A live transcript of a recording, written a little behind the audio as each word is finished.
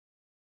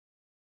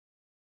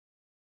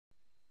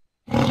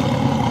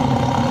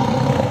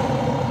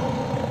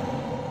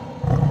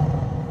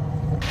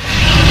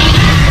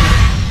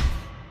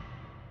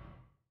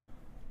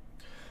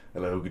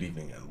Hello, good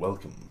evening, and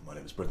welcome. My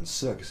name is Breton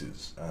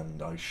Circuses,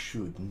 and I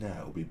should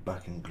now be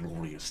back in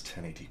glorious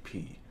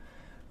 1080p,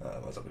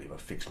 as I believe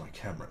I've fixed my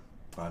camera.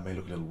 I may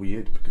look a little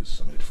weird because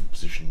I'm in a different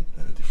position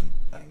and a different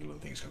angle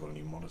and things. I've got a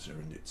new monitor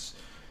and it's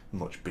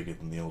much bigger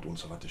than the old one,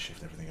 so I've had to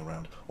shift everything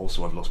around.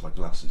 Also, I've lost my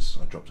glasses.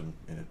 I dropped them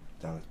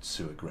down a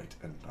sewer grate,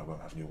 and I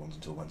won't have new ones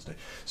until Wednesday,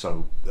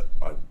 so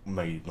I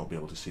may not be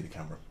able to see the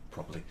camera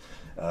properly.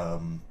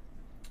 Other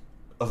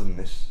than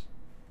this,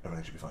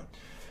 everything should be fine.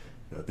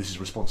 This is a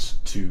response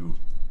to,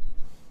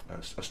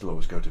 I still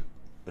always go to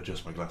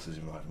adjust my glasses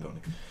even though I haven't got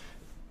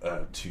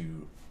any,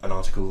 to an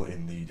article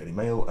in the Daily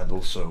Mail and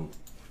also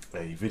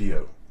a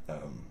video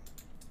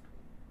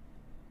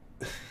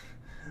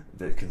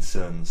that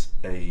concerns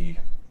a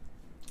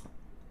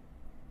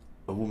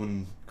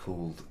woman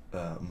called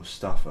Baha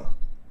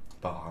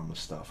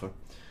Mustafa,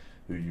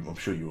 who I'm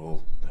sure you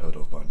all heard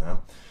of by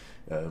now,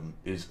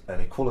 is an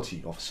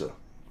equality officer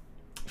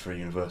for a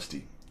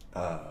university.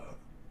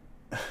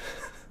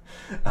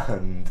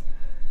 And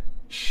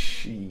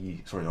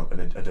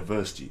a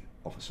diversity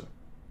officer.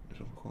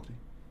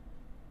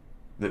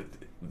 The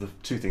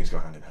two things go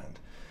hand in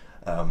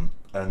hand.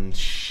 And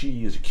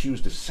she is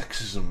accused of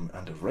sexism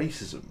and of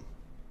racism,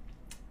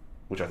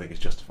 which I think is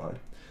justified,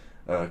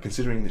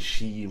 considering that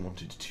she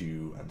wanted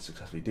to, and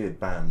successfully did,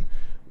 ban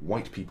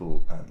white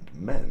people and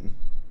men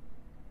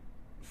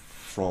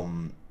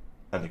from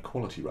an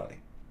equality rally.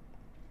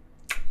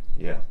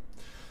 Yeah.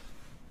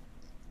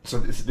 So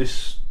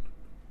this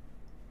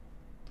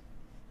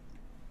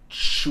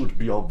should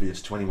be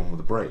obvious to anyone with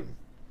a brain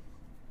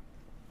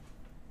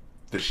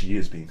that she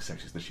is being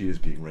sexist, that she is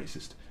being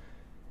racist,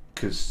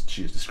 because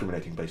she is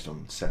discriminating based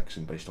on sex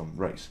and based on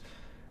race,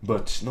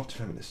 but not to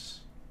feminists.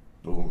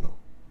 Oh no.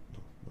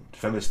 To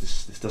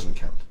feminists this doesn't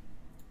count.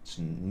 It's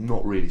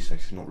not really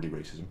sexist, not really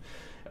racism,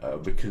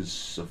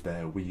 because of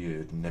their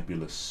weird,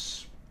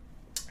 nebulous,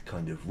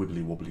 kind of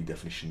wibbly-wobbly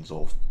definitions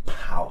of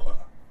power.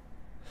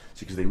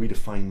 See, because they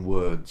redefine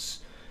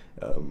words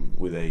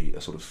with a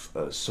sort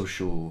of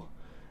social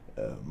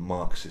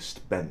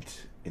Marxist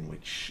bent, in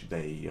which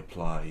they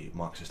apply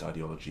Marxist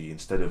ideology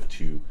instead of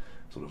to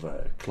sort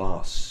of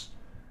class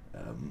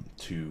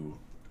to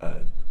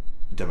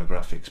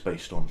demographics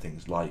based on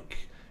things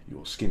like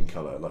your skin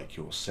color, like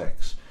your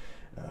sex,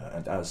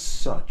 and as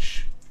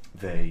such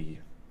they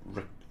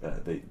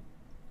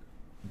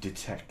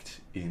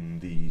detect in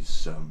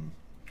these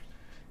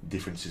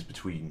differences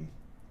between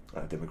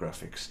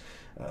demographics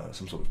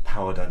some sort of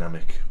power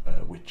dynamic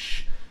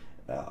which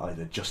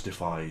either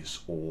justifies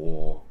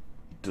or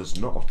does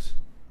not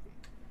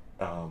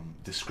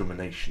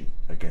discrimination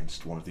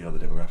against one of the other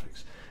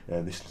demographics.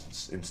 In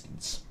this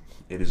instance,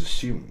 it is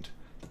assumed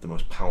that the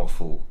most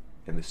powerful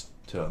in this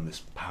term,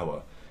 this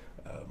power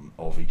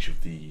of each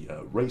of the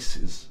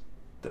races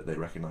that they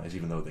recognise,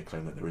 even though they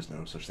claim that there is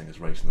no such thing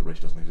as race and that race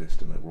doesn't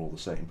exist and that we're all the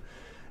same,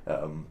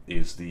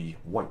 is the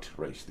white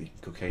race, the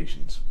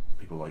Caucasians,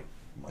 people like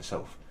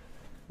myself.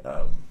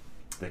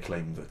 They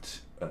claim that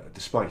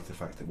despite the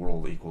fact that we're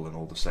all equal and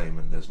all the same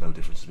and there's no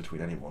differences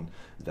between anyone,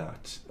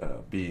 that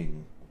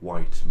being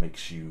white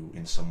makes you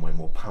in some way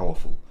more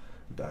powerful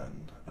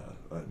than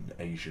an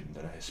Asian,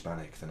 than a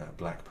Hispanic, than a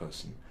black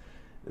person.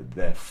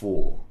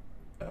 Therefore,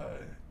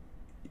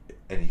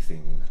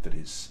 anything that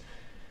is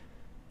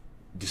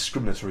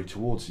discriminatory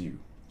towards you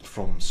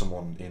from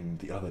someone in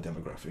the other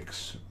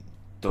demographics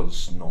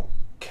does not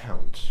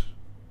count,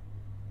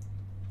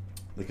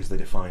 because they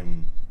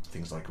define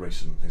things like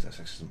racism, things like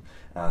sexism,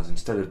 as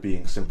instead of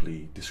being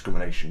simply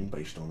discrimination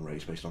based on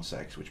race, based on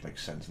sex, which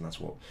makes sense, and that's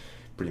what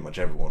pretty much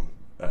everyone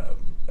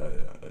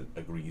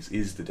agrees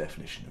is the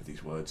definition of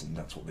these words, and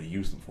that's what they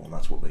use them for, and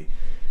that's what they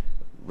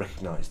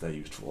recognise they're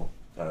used for.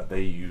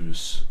 They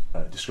use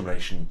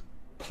discrimination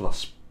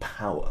plus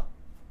power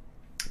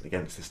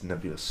against this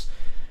nebulous,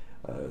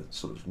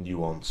 sort of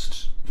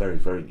nuanced, very,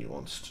 very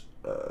nuanced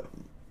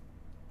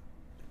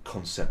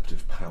concept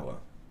of power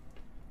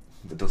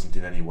that doesn't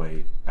in any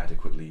way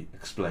adequately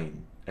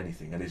explain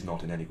anything, and is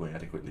not in any way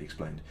adequately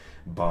explained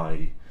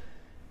by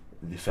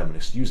the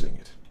feminists using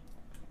it.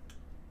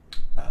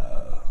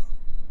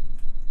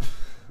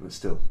 But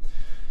still,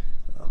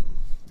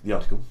 the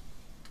article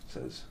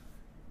says,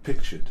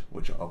 pictured,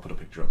 which I'll put a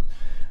picture up,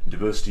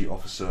 diversity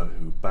officer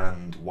who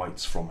banned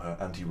whites from her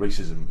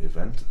anti-racism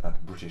event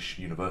at British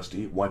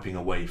University, wiping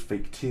away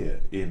fake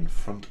tear in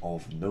front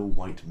of no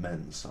white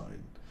men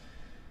sign.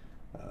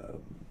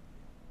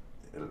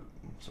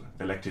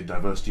 Elected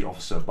diversity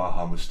officer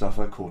Baha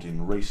Mustafa caught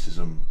in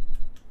racism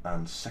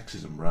and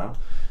sexism row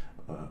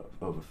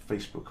over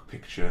Facebook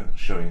picture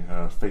showing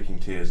her faking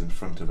tears in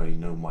front of a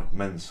no white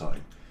men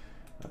sign.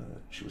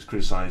 She was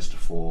criticised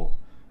for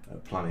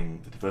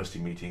planning the diversity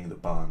meeting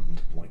that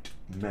banned white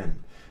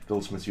men.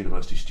 Goldsmiths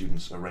University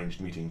students arranged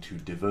meeting to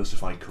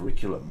diversify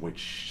curriculum,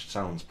 which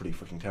sounds pretty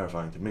fucking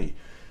terrifying to me.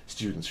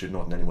 Students should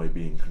not in any way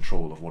be in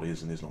control of what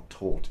is and is not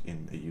taught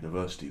in a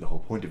university. The whole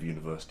point of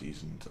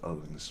universities and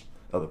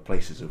other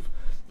places of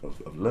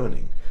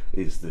learning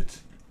is that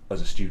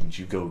as a student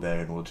you go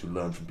there in order to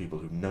learn from people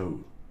who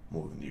know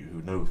more than you,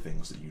 who know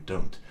things that you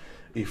don't,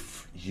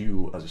 if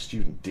you as a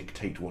student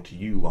dictate what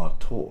you are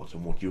taught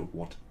and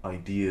what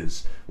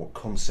ideas, what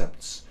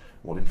concepts,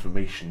 what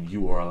information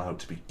you are allowed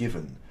to be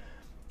given,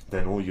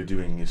 then all you're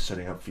doing is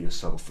setting up for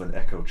yourself an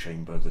echo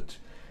chamber that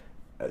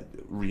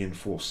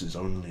reinforces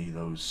only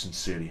those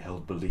sincerely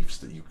held beliefs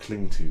that you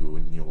cling to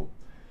in your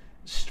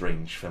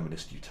strange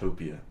feminist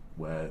utopia,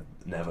 where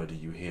never do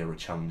you hear a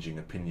challenging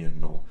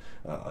opinion or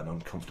an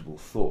uncomfortable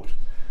thought.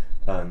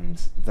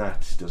 And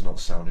that does not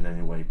sound in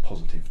any way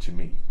positive to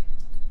me.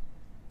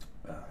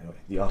 Anyway,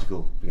 the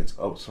article begins.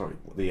 Oh, sorry.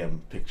 The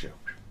picture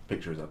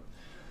is up.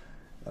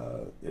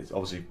 It's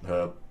obviously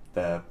her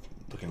there,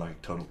 looking like a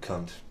total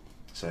cunt,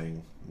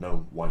 saying,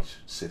 "No white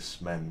cis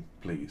men,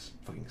 please."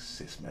 Fucking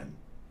cis men,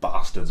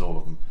 bastards, all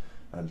of them.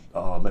 And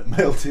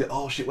male tier.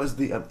 Oh shit, where's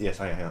the? Yes,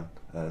 I am.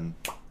 And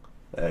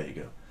there you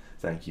go.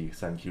 Thank you,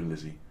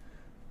 Lizzie.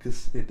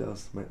 Because it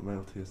does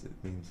male tiers. It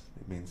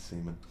means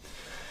semen.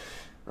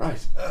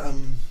 Right.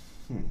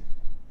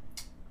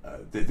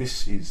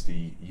 This is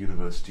the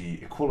University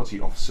Equality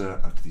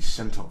Officer at the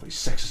centre of a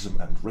sexism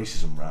and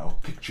racism row,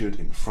 pictured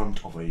in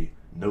front of a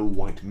 "No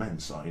White Men"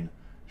 sign,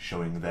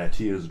 showing their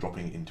tears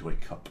dropping into a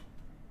cup,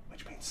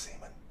 which means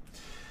semen.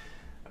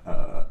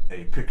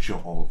 A picture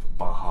of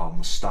Baha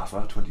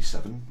Mustafa,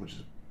 27, which is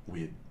a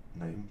weird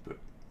name, but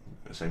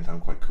at the same time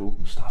quite cool.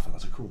 Mustafa,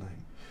 that's a cool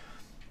name.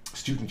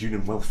 Student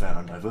Union Welfare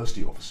and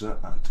Diversity Officer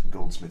at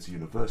Goldsmiths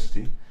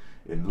University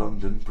in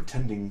London,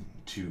 pretending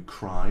to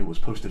cry, was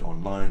posted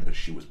online as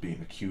she was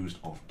being accused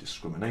of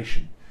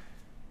discrimination.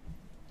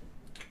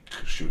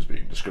 She was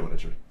being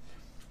discriminatory.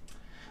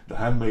 The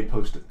handmade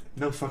poster...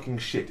 No fucking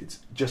shit, it's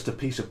just a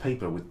piece of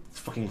paper with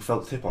fucking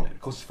felt tip on it. Of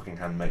course it's fucking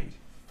handmade.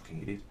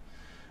 Fucking idiot.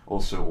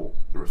 Also,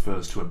 it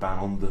refers to a ban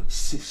on the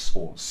cis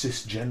or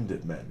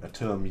cisgendered men, a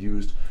term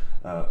used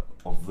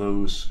of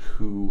those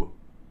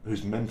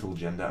whose mental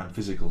gender and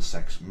physical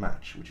sex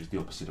match, which is the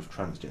opposite of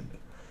transgender.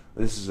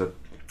 This is a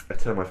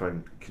term I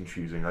find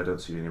confusing. I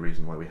don't see any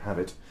reason why we have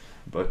it,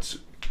 but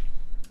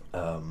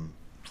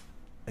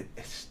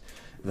it's,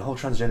 the whole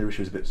transgender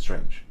issue is a bit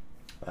strange.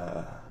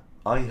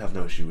 I have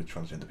no issue with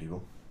transgender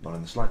people, not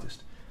in the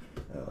slightest.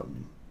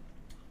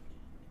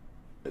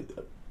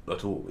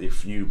 At all.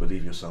 If you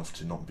believe yourself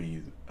to not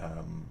be,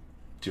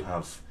 to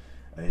have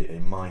a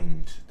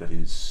mind that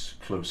is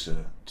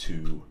closer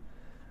to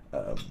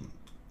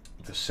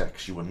the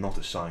sex you were not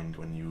assigned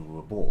when you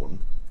were born,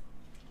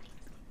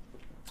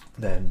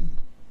 then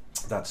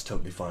that's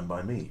totally fine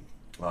by me.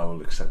 I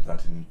will accept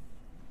that in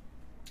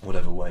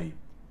whatever way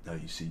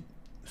you see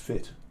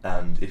fit.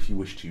 And if you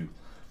wish to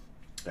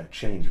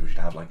change, you wish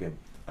to have like a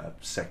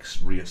sex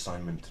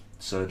reassignment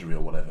surgery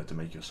or whatever to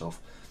make yourself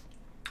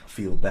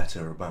feel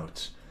better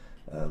about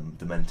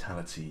the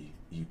mentality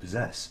you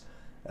possess,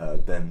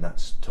 then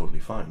that's totally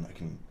fine.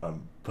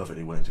 I'm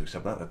perfectly willing to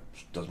accept that. That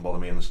doesn't bother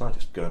me in the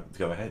slightest. Go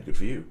ahead, good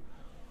for you.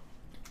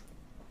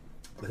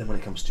 But then when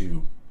it comes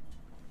to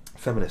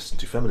feminists and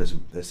to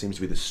feminism, there seems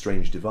to be this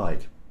strange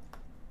divide.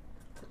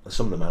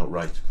 Some of them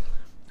outright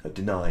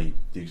deny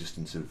the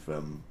existence of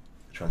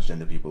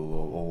transgender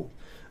people,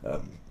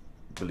 or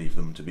believe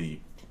them to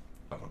be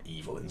not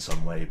evil in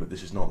some way. But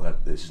this is not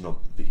that. This is not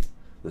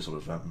the sort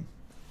of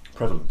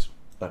prevalent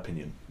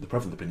opinion. The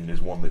prevalent opinion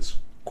is one that's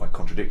quite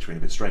contradictory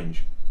and a bit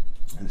strange,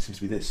 and it seems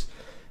to be this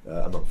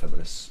among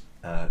feminists,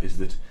 is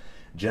that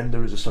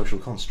gender is a social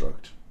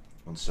construct,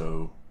 and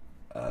so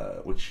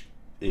which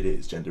it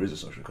is. Gender is a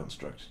social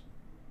construct.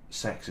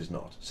 Sex is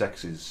not.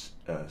 Sex is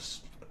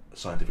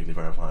scientifically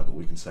verifiable.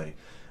 We can say,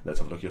 let's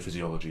have a look at your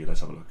physiology, let's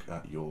have a look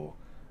at your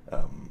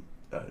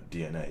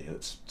DNA,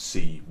 let's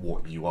see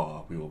what you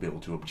are. We will be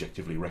able to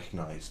objectively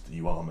recognise that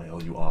you are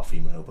male, you are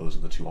female, those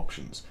are the two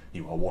options.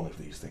 You are one of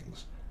these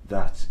things.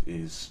 That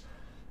is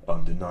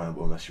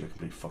undeniable unless you're a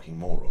complete fucking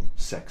moron.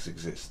 Sex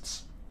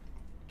exists.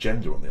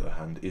 Gender, on the other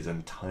hand, is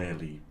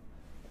entirely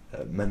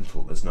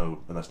mental. There's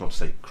no, and that's not to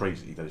say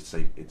crazy, that is to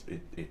say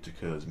it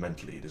occurs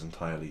mentally. It is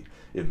entirely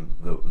in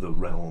the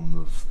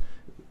realm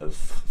of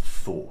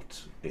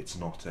thought. It's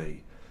not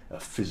a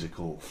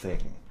physical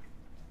thing.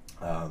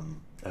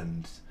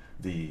 And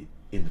the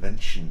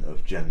invention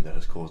of gender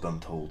has caused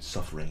untold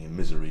suffering and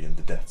misery and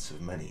the deaths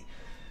of many.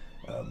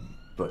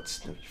 But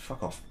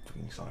fuck off,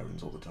 fucking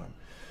sirens all the time.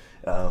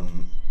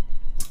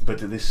 But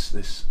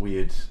this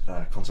weird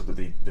concept that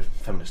the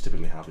feminists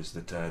typically have is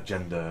that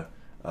gender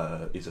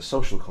is a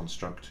social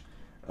construct,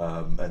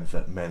 and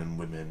that men and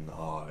women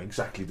are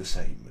exactly the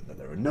same, and that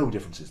there are no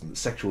differences, and that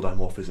sexual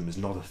dimorphism is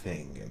not a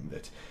thing, and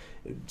that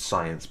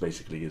science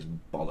basically is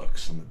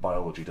bollocks, and that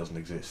biology doesn't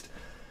exist.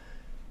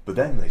 But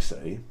then they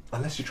say,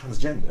 unless you're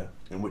transgender,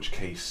 in which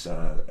case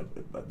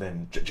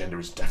then gender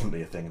is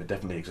definitely a thing, and it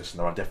definitely exists, and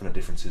there are definite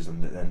differences,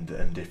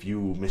 and if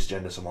you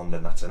misgender someone,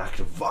 then that's an act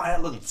of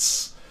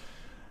violence.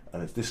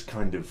 And it's this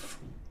kind of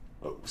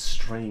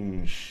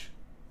strange,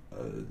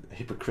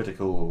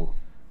 hypocritical,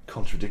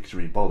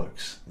 contradictory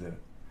bollocks that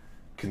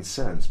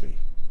concerns me.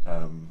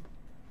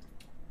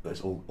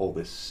 There's all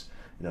this,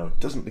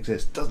 doesn't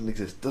exist,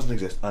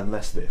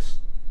 unless this.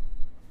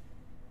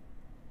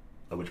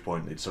 At which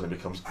point it suddenly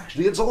becomes,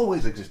 actually, it's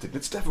always existed,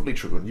 it's definitely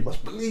true, and you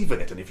must believe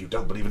in it, and if you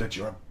don't believe in it,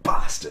 you're a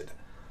bastard.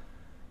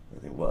 I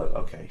think, well,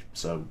 okay,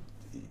 so,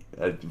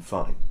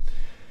 fine.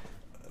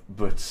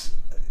 But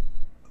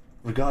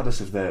regardless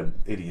of their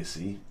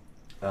idiocy,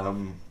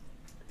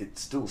 it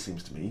still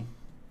seems to me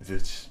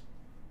that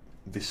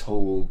this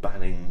whole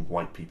banning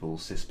white people,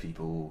 cis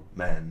people,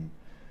 men,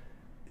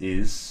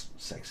 is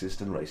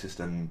sexist and racist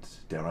and,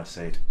 dare I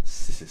say it,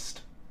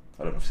 cisist.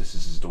 I don't know if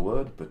cisist is the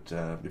word, but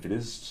if it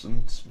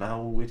isn't,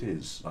 now it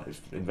is.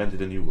 I've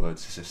invented a new word,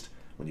 cisist,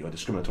 when you are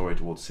discriminatory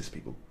towards cis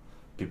people,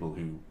 people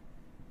who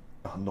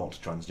are not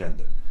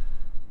transgender.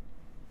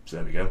 So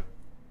there we go.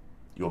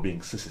 You're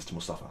being cisist,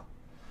 Mustafa.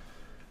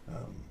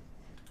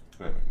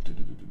 Anyway,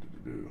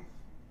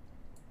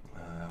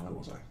 where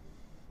was I?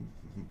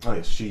 Oh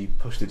yes, she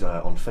posted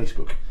on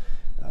Facebook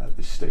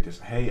this status: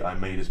 "Hey, I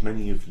made as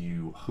many of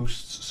you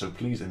hosts, so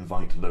please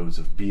invite loads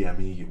of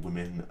BME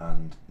women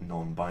and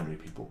non-binary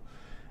people.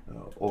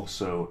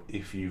 Also,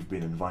 if you've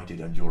been invited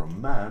and you're a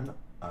man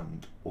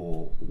and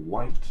or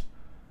white,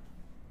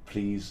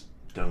 please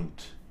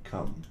don't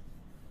come.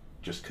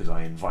 Just because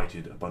I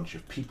invited a bunch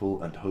of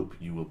people and hope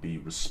you will be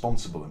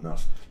responsible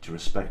enough to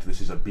respect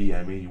this is a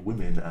BME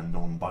women and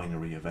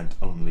non-binary event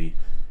only.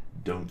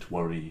 Don't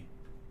worry,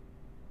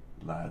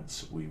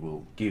 lads, we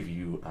will give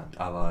you and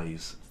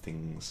allies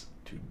things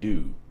to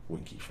do,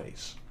 winky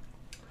face."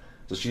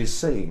 So she is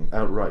saying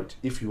outright,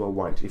 if you are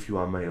white, if you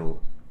are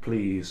male,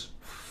 please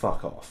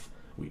fuck off.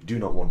 We do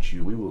not want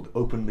you. We will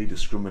openly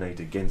discriminate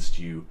against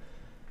you.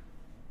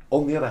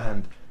 On the other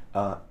hand,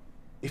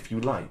 if you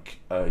like,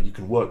 you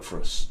can work for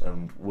us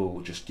and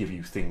we'll just give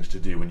you things to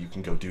do and you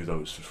can go do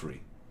those for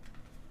free.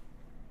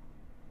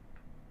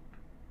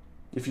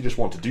 If you just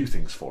want to do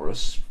things for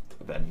us,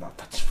 then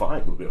that's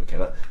fine, we'll be okay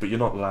with that, but you're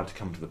not allowed to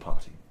come to the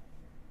party.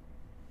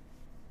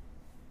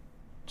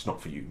 It's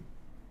not for you.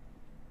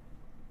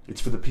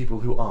 It's for the people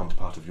who aren't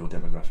part of your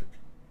demographic.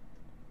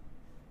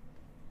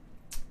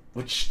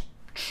 Which,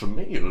 to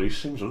me at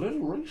least, seems a little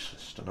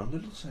racist and a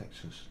little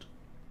sexist.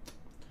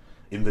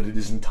 In that it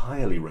is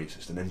entirely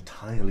racist and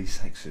entirely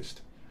sexist.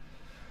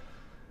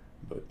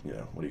 But, you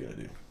know, what are you going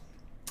to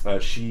do?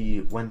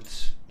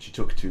 She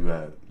took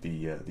to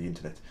the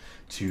internet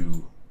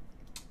to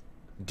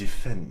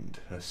defend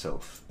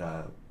herself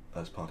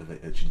as part of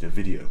it. She did a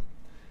video,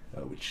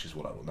 which is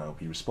what I will now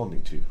be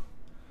responding to.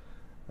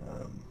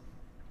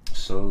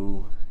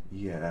 So,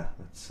 yeah,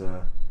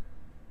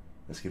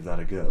 let's give that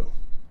a go.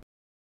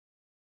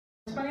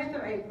 20th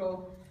of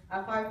April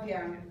at 5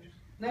 p.m,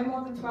 no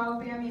more than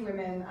 12 BME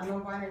women and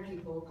non-binary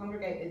people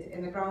congregated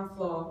in the ground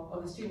floor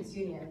of the Students'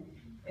 Union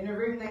in a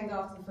room named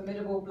after the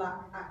formidable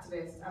black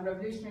activist and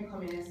revolutionary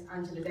communist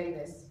Angela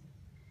Davis.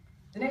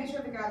 The nature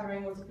of the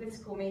gathering was a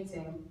political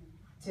meeting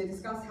to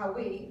discuss how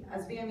we,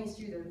 as BME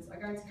students, are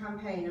going to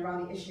campaign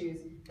around the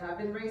issues that have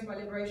been raised by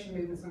liberation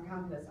movements on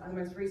campus and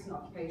the most recent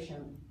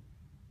occupation.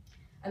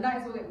 And that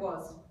is all it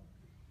was.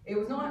 It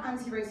was not an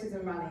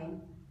anti-racism rally,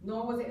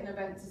 nor was it an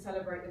event to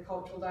celebrate the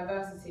cultural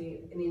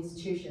diversity in the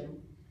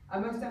institution,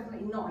 and most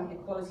definitely not an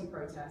equality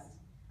protest,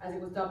 as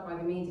it was dubbed by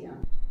the media.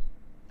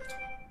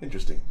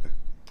 Interesting.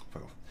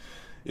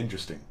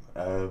 Interesting.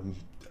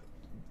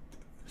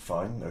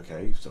 Fine,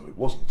 okay, so it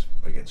wasn't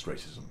against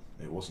racism,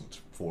 it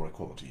wasn't for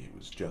equality, it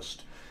was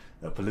just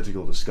a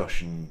political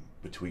discussion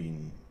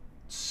between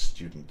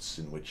students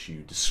in which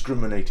you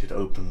discriminated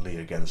openly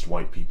against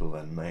white people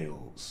and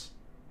males.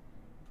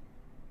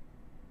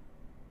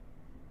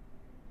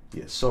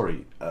 Yeah,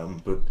 sorry,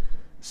 but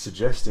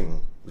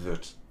suggesting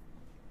that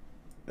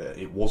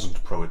it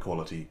wasn't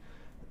pro-equality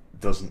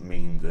doesn't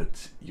mean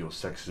that your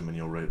sexism and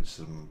your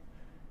racism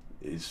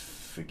is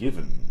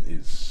forgiven,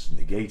 is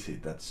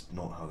negated. That's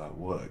not how that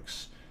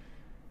works.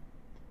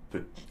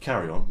 But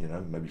carry on, you know,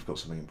 maybe you've got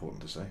something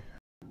important to say.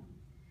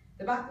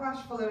 The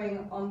backlash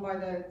following on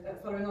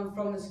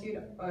from the Scoot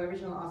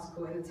original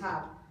article in the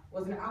tab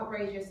was an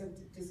outrageous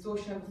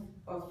distortion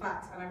of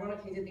fact, and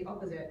ironically did the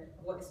opposite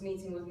of what this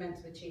meeting was meant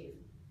to achieve.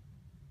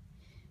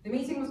 The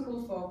meeting was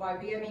called for by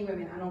BME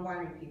women and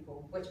non-binary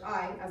people, which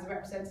I, as a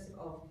representative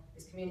of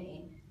this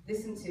community,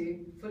 listened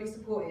to, fully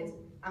supported,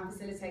 and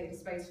facilitated a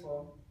space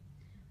for.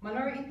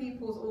 Minority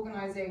peoples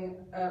organising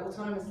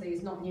autonomously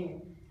is not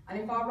new, and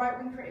if our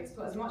right-wing critics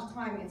put as much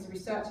time into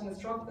researching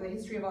the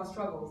history of our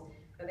struggles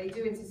that they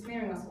do into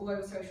smearing us all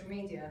over social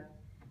media,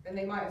 then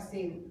they might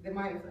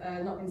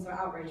have not been so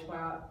outraged by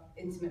our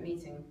intimate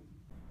meeting.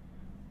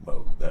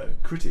 Well,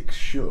 critics,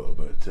 sure,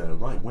 but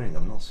right-wing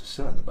I'm not so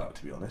certain about,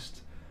 to be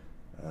honest.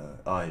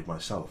 I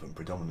myself am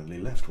predominantly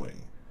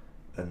left-wing,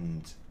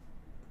 and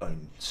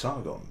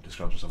Sargon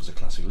describes himself as a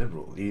classic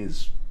liberal. He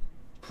is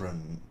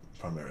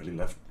primarily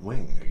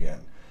left-wing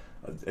again.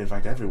 In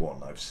fact,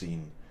 everyone I've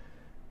seen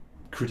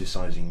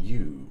criticising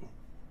you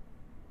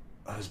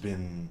has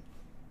been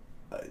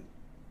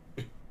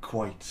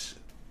quite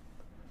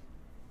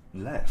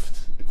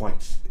left.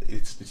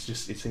 It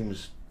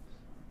seems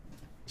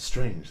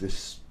strange,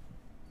 this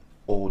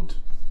odd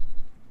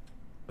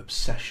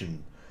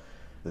obsession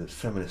that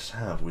feminists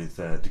have with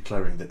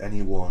declaring that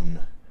anyone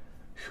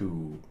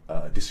who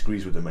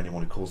disagrees with them,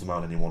 anyone who calls them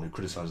out, anyone who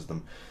criticises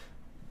them,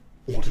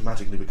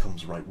 automatically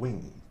becomes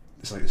right-wing.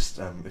 It's like this,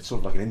 it's sort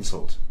of like an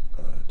insult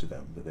to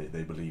them, that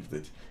they believe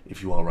that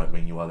if you are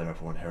right-wing, you are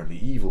therefore inherently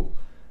evil,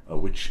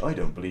 which I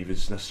don't believe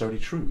is necessarily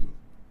true.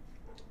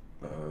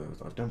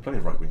 I've known plenty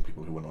of right-wing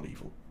people who are not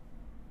evil.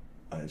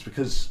 It's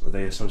because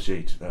they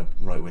associate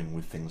right-wing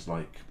with things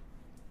like,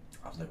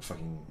 I don't know,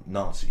 fucking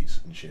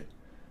Nazis and shit.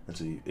 And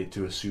so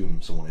to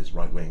assume someone is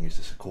right-wing is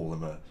to call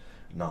them a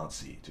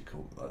Nazi, to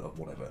call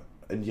whatever.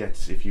 And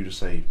yet, if you just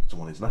say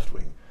someone is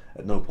left-wing,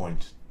 at no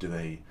point do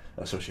they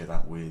associate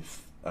that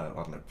with, I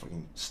don't know,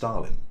 fucking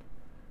Stalin.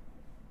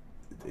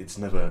 It's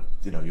never,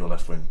 you know, you're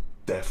left-wing,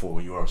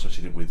 therefore you are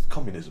associated with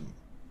communism.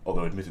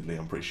 Although, admittedly,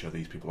 I'm pretty sure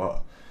these people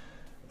are.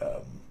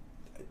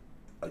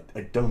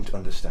 I don't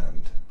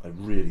understand, I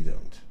really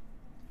don't,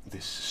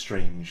 this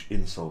strange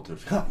insult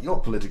of, ha, your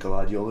political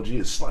ideology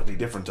is slightly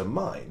different to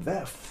mine,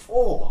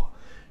 therefore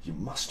you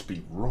must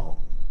be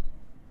wrong.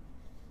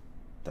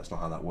 That's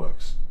not how that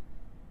works.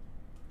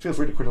 Feel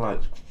free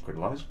to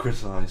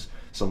criticize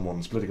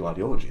someone's political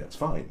ideology, that's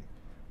fine.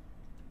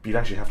 But you'd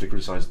actually have to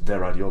criticize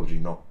their ideology,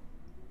 not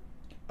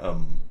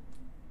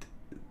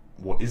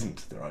what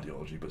isn't their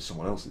ideology, but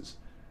someone else's.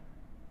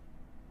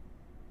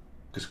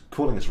 Because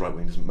calling us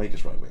right-wing doesn't make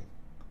us right-wing.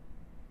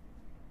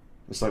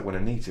 It's like when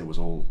Anita was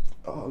all,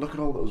 oh, look at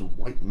all those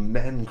white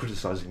men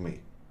criticising me.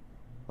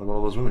 And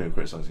all those women who are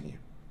criticising you.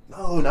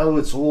 No,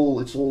 it's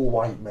all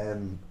white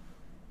men.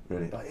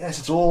 Really? Like, yes,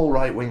 it's all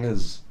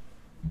right-wingers.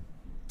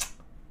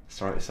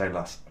 Sorry to say,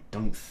 lass, I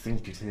don't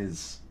think it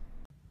is.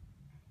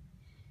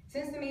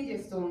 Since the media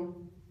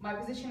storm, my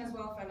position as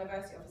welfare and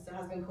diversity officer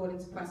has been called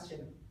into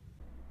question.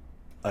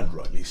 And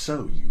rightly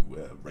so, you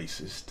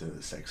racist,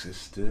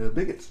 sexist,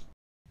 bigot.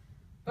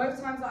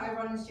 Both times that I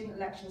run in student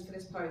elections for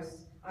this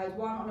post, I had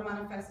one on a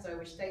manifesto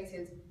which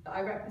stated that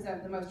I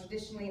represent the most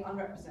traditionally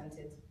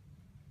unrepresented.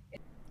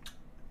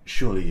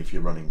 Surely if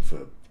you're running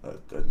for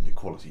an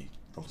equality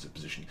officer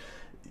position,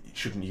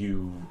 shouldn't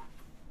you,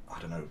 I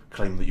don't know,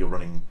 claim that you're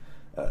running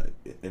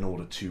in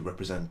order to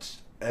represent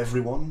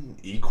everyone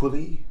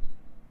equally?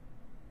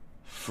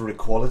 For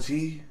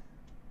equality?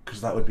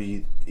 Because that would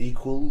be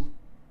equal?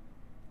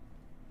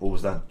 Or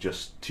was that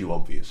just too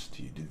obvious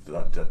to you? Did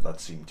that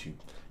seem too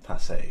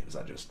passé? Was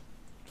that just,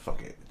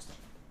 fuck it?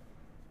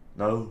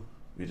 No?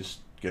 You're just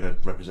gonna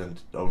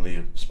represent only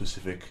a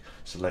specific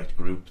select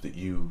group that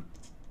you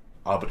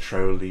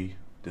arbitrarily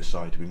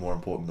decide to be more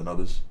important than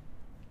others?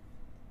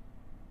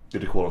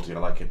 Good equality, I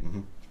like it.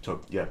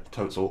 Yeah,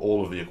 totes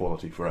all of the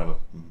equality forever.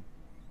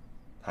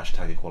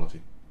 Hashtag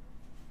equality.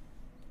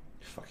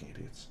 You fucking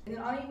idiots. In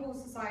an unequal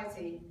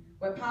society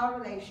where power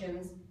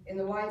relations in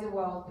the wider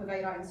world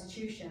pervade our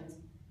institutions,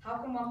 how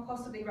can one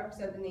possibly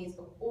represent the needs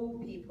of all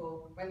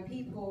people when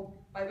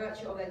people, by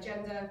virtue of their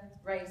gender,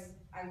 race,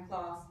 and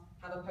class,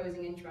 have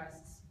opposing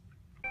interests?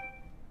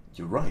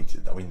 You're right.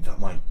 I mean, that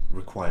might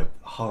require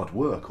hard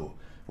work or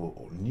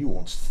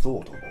nuanced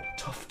thought or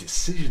tough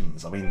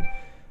decisions. I mean,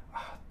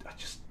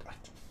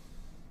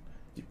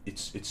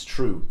 it's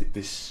true that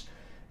this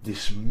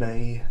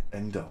may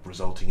end up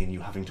resulting in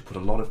you having to put a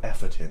lot of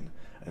effort in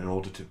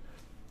order to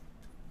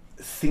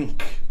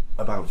think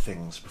about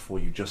things before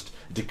you just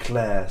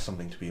declare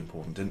something to be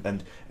important,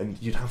 and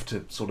you'd have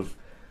to sort of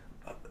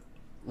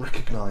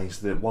recognise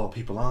that while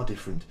people are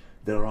different,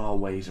 there are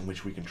ways in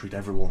which we can treat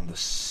everyone the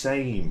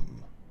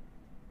same.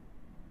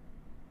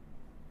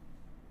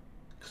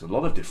 Because a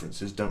lot of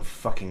differences don't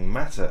fucking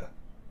matter.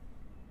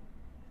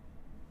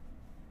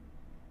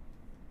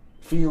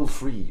 Feel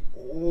free,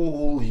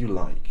 all you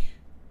like,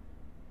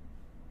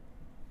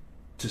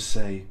 to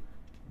say,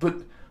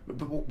 but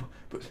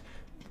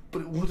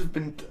it would have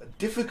been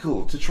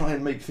difficult to try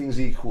and make things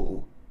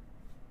equal.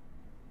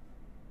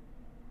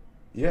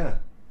 Yeah.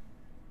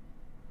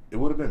 It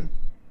would have been.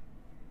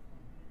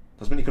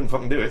 Doesn't mean you couldn't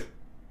fucking do it.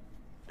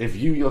 If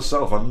you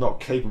yourself are not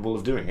capable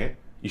of doing it,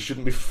 you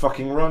shouldn't be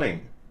fucking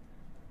running.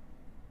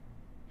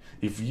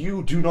 If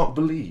you do not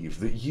believe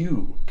that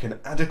you can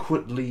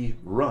adequately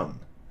run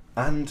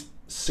and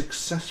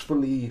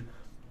successfully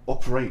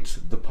operate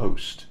the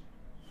post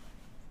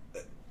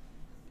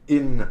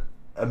in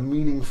a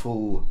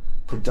meaningful,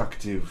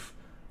 productive,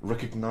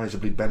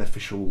 recognisably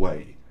beneficial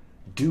way,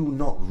 do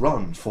not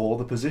run for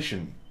the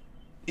position.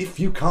 If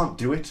you can't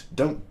do it,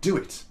 don't do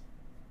it.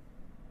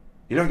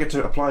 You don't get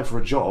to apply for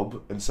a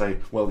job and say,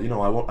 well, you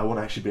know, I won't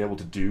actually be able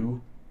to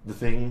do the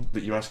thing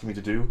that you're asking me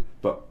to do,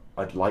 but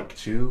I'd like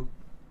to.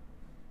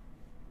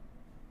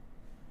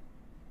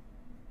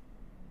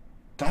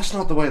 That's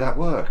not the way that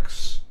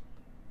works.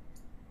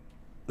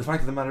 The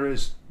fact of the matter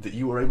is that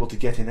you were able to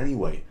get in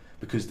anyway,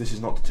 because this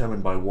is not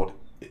determined by what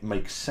it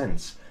makes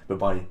sense, but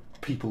by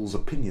people's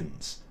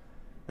opinions.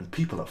 And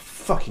people are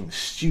fucking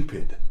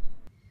stupid.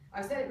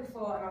 I've said it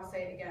before and I'll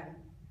say it again.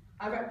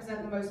 I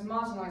represent the most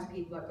marginalised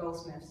people at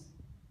Goldsmiths.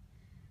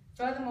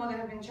 Furthermore, there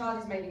have been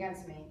charges made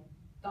against me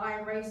that I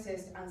am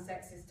racist and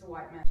sexist to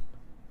white men.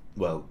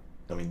 Well,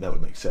 I mean, that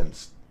would make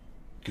sense,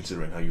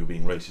 considering how you were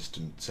being racist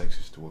and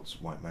sexist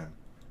towards white men.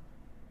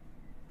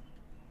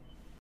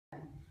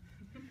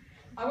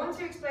 I want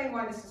to explain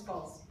why this is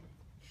false.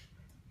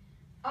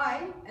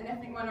 I, an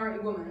ethnic minority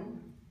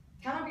woman,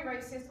 cannot be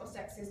racist or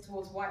sexist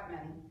towards white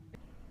men.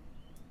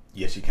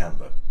 Yes, you can,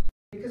 though.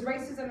 Because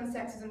racism and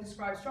sexism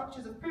describe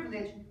structures of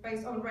privilege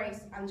based on race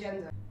and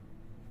gender.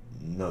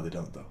 No, they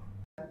don't, though.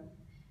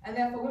 And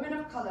therefore women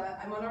of colour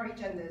and minority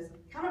genders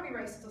cannot be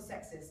racist or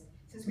sexist,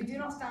 since we do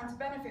not stand to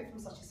benefit from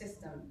such a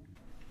system.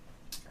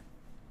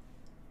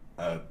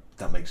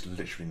 That makes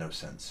literally no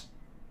sense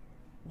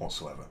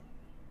whatsoever.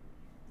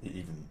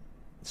 Even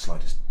the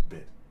slightest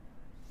bit.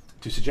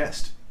 To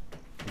suggest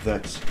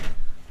that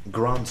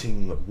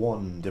granting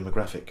one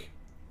demographic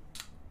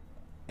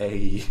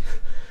an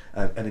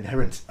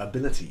inherent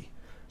ability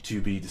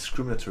to be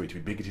discriminatory, to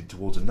be bigoted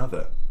towards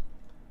another,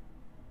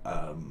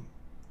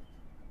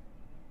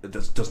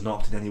 does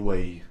not in any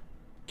way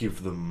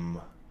give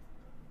them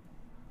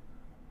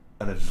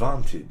an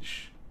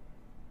advantage,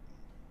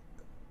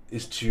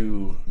 is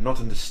to not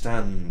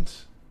understand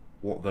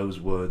what those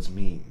words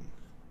mean.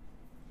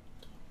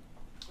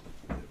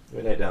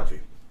 Let me lay it down for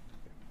you.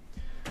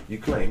 You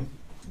claim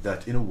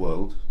that in a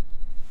world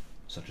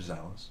such as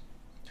ours,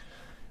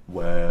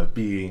 where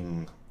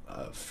being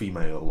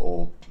female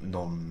or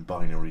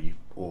non-binary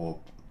or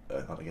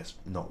I guess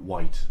not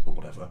white or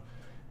whatever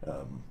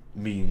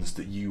means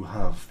that you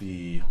have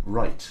the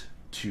right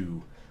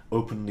to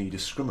openly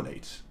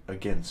discriminate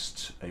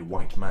against a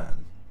white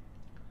man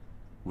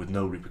with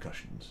no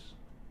repercussions.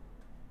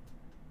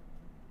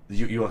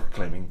 You are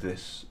claiming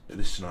this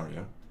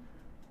scenario.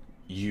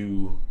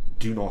 You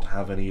do not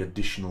have any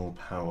additional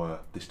power.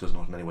 This does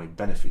not in any way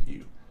benefit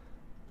you.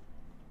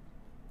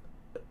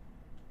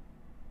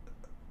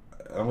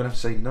 I'm going to have to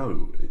say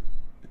no.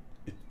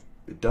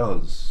 It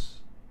does.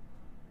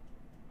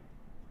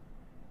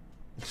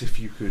 As if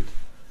you could,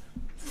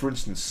 for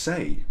instance,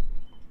 say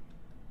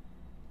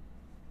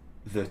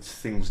that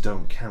things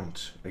don't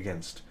count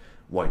against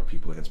white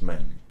people, against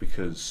men,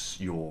 because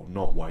you're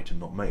not white and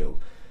not male.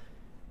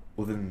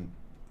 Well, then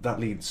that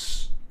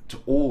leads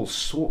to all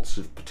sorts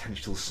of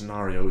potential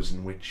scenarios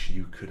in which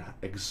you could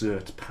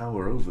exert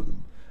power over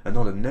them. And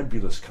not a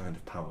nebulous kind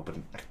of power, but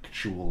an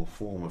actual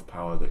form of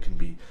power that can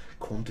be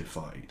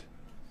quantified.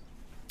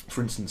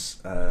 For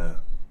instance, I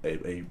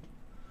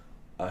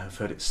have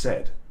heard it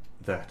said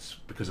that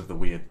because of the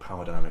weird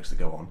power dynamics that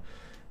go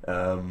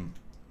on,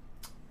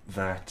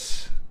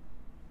 that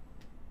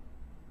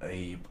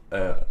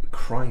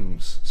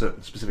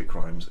certain specific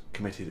crimes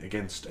committed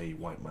against a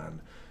white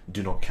man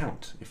do not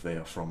count if they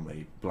are from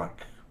a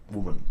black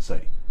woman,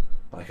 say.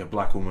 Like a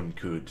black woman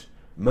could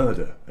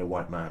murder a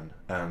white man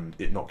and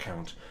it not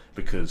count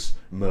because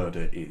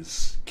murder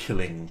is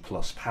killing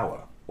plus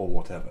power or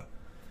whatever.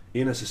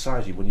 In a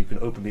society when you can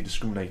openly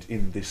discriminate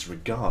in this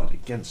regard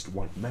against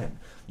white men,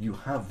 you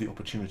have the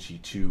opportunity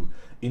to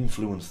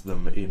influence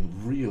them in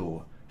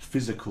real,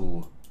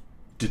 physical,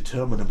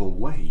 determinable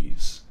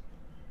ways.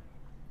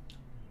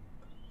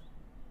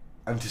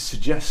 And to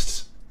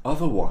suggest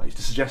otherwise,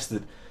 to suggest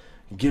that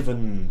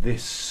given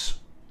this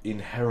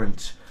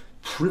inherent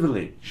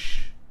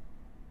privilege,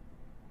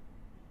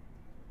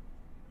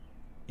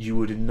 you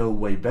would in no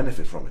way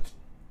benefit from it,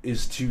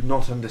 is to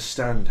not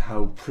understand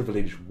how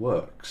privilege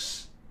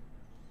works.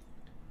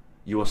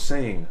 You are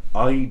saying,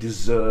 I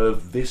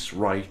deserve this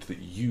right that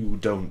you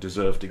don't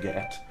deserve to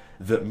get,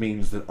 that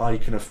means that I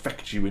can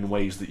affect you in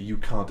ways that you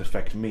can't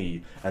affect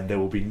me, and there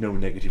will be no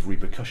negative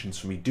repercussions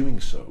for me doing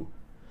so.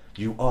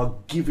 You are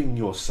giving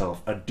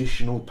yourself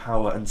additional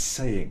power and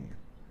saying,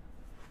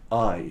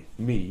 I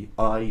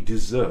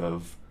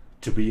deserve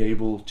to be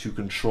able to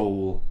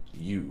control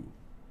you.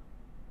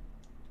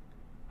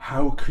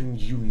 How can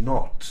you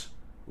not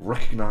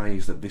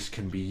recognize that this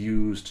can be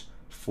used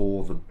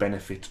for the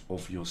benefit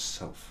of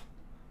yourself?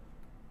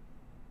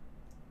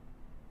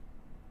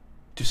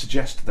 To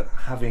suggest that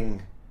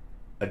having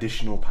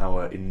additional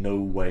power in no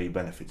way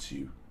benefits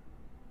you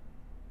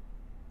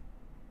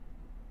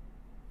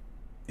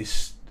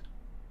is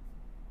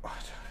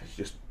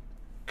just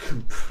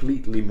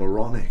completely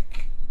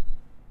moronic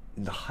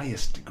in the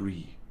highest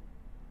degree.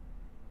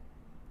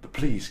 But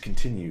please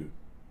continue,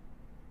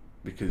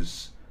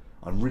 because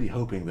I'm really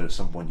hoping that at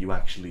some point you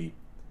actually,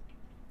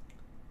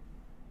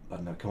 I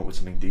don't know, come up with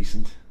something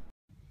decent.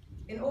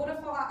 In order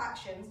for our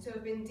actions to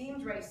have been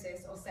deemed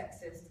racist or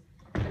sexist,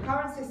 the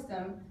current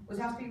system would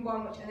have to be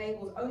one which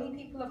enables only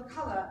people of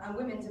colour and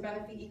women to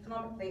benefit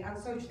economically and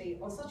socially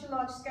on such a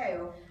large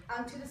scale,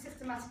 and to the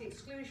systematic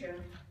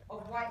exclusion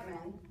of white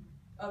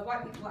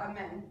people and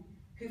men,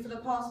 who for the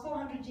past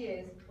 400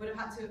 years would have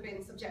had to have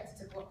been subjected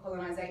to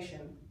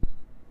colonisation.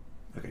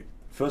 Okay,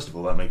 first of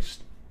all, that makes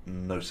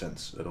no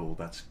sense at all.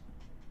 That's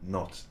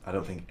not, I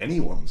don't think,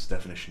 anyone's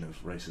definition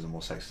of racism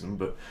or sexism,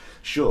 but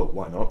sure,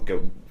 why not?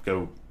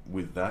 Go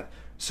with that.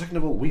 Second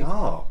of all, we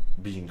are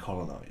being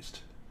colonised.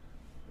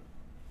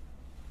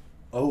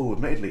 Oh,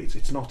 admittedly,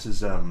 it's not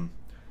as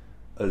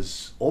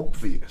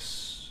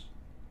obvious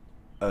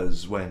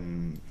as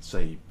when,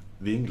 say,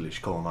 the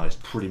English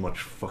colonised pretty much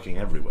fucking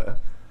everywhere.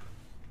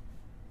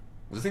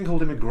 There's a thing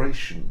called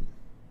immigration,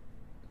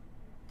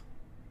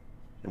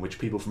 in which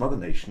people from other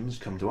nations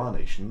come to our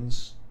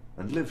nations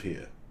and live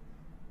here.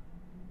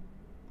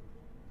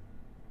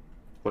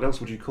 What else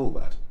would you call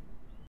that?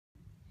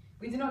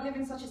 We do not live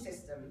in such a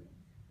system.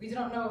 We do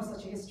not know of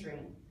such a history.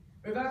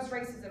 Reverse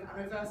racism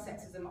and reverse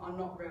sexism are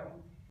not real.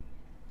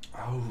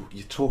 Oh,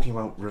 you're talking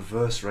about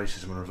reverse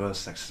racism and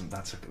reverse sexism.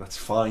 That's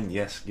fine.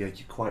 Yes, yeah,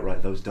 you're quite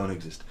right. Those don't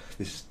exist.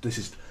 This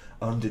is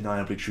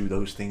undeniably true.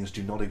 Those things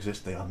do not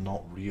exist. They are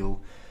not real.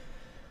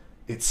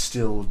 It's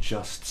still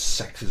just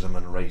sexism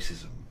and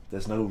racism.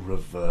 There's no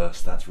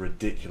reverse. That's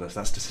ridiculous.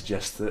 That's to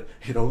suggest that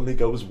it only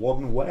goes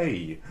one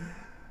way,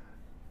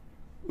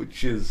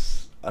 which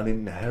is an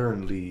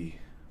inherently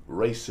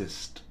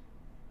racist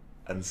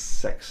and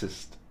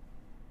sexist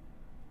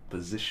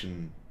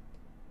position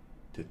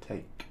to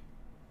take.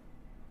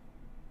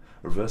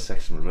 Reverse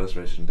sexism and reverse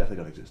racism definitely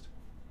don't exist.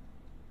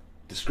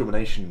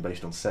 Discrimination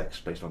based on sex,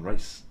 based on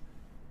race,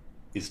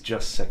 is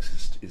just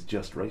sexist, is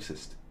just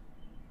racist.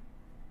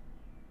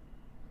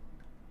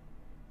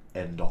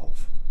 End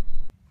of.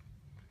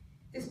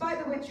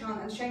 Despite the witch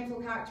hunt and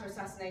shameful character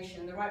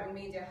assassination the right-wing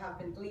media have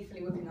been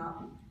gleefully whipping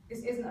up,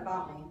 this isn't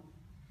about me.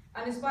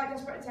 And despite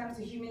desperate attempts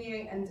to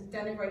humiliate and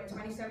denigrate a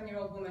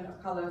 27-year-old woman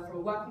of colour from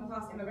a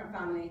working-class immigrant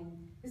family,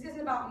 this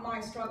isn't about my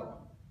struggle.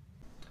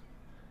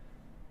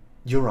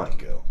 You're right,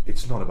 girl.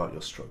 It's not about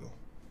your struggle.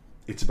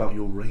 It's about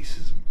your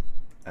racism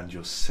and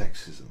your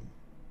sexism.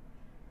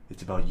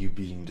 It's about you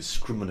being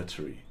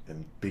discriminatory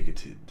and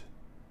bigoted.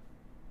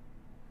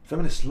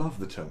 Feminists love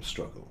the term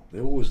struggle. They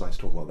always like to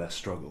talk about their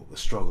struggle, the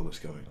struggle that's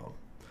going on.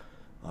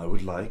 I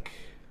would like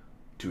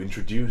to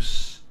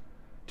introduce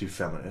to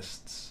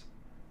feminists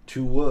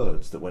two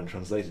words that when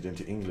translated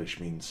into English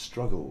mean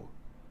struggle.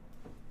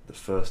 The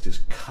first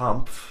is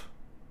Kampf,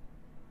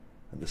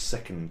 and the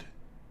second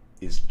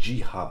is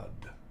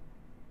jihad.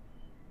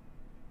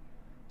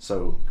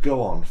 So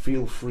go on,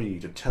 feel free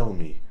to tell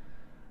me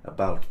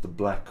about the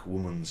black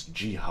woman's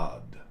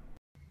jihad.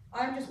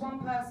 I am just one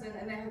person,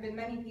 and there have been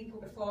many people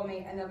before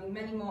me, and there'll be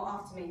many more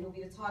after me who will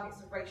be the targets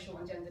of racial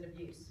and gendered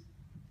abuse.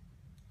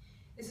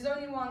 This is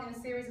only one in a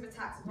series of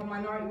attacks upon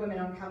minority women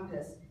on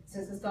campus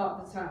since the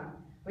start of the term,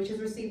 which has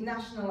received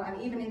national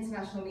and even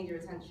international media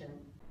attention.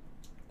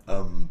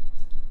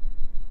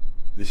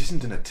 This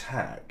isn't an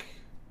attack.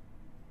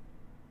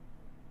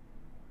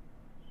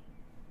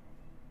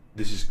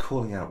 This is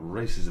calling out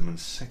racism and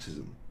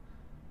sexism.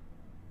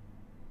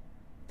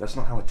 That's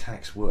not how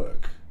attacks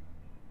work.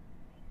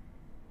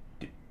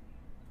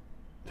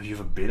 Have you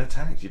ever been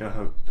attacked? Do you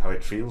know how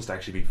it feels to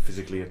actually be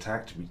physically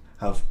attacked? To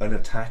have an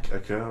attack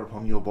occur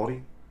upon your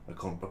body,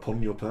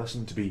 upon your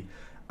person, to be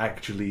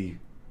actually,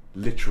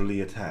 literally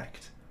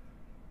attacked.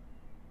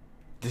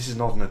 This is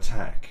not an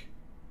attack.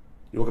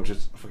 You walk up to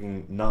a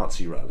fucking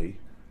Nazi rally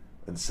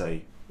and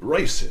say,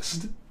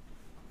 racist.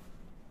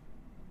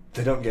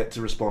 They don't get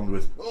to respond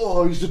with,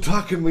 oh, he's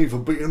attacking me for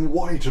being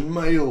white and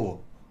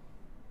male.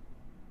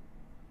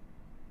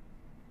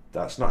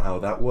 That's not how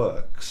that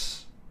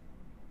works.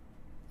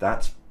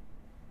 That's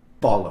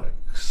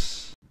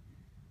bollocks.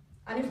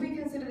 And if we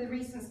consider the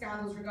recent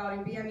scandals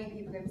regarding BME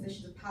people in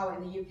positions of power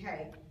in the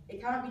UK,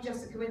 it cannot be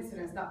just a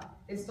coincidence that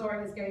this story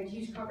has gained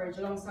huge coverage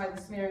alongside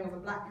the smearing of a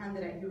black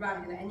candidate who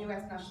ran in the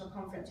NUS National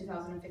Conference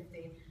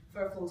 2015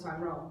 for a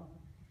full-time role.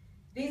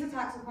 These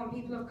attacks upon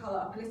people of colour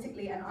are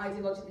politically and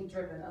ideologically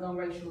driven along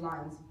racial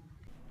lines.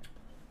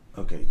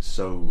 Okay,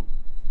 so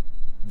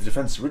the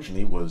defence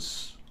originally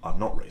was, I'm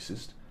not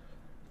racist.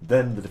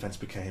 Then the defence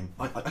became,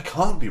 I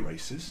can't be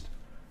racist.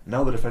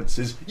 Now the defence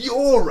is,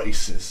 you're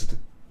racist.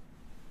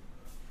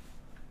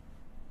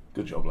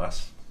 Good job,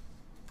 lass.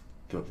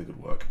 Keep up the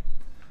good work.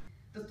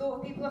 The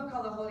thought of people of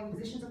colour holding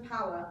positions of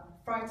power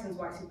frightens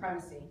white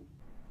supremacy.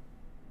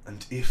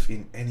 And if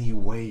in any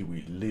way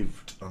we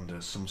lived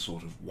under some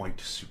sort of white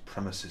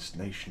supremacist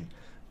nation,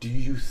 do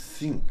you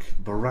think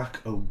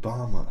Barack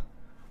Obama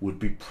would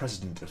be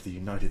President of the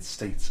United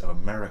States of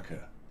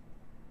America?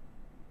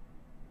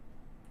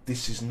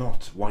 This is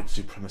not white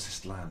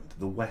supremacist land.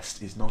 The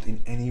West is not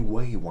in any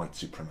way white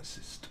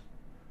supremacist.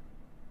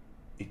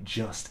 It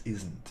just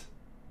isn't.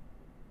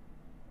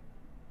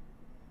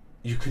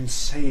 You can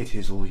say it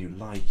is all you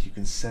like. You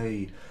can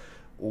say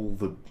all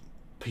the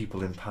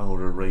people in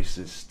power are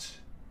racist.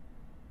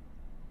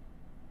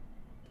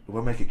 It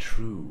won't make it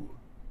true.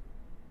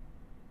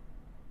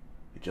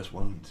 It just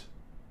won't.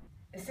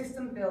 A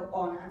system built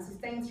on and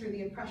sustained through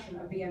the oppression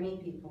of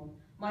BME people,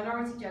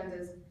 minority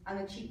genders, and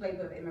the cheap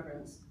labour of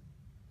immigrants.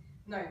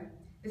 No,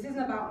 this isn't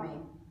about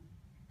me.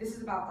 This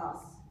is about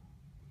us.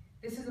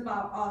 This is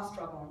about our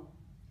struggle.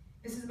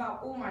 This is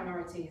about all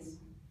minorities.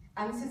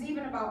 And this is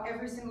even about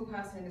every single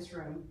person in this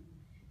room.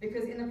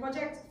 Because in the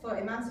project for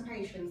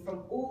emancipation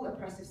from all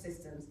oppressive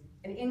systems,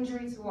 an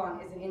injury to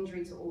one is an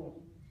injury to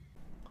all.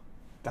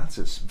 That's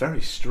a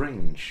very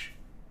strange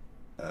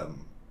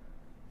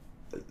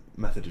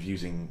method of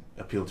using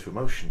appeal to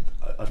emotion.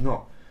 I've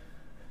not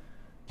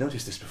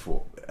noticed this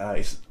before.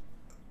 It's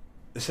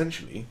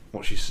essentially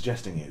what she's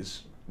suggesting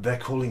is they're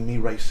calling me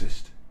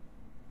racist,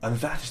 and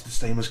that is the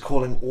same as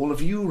calling all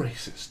of you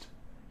racist.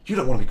 You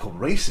don't want to be called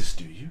racist,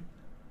 do you?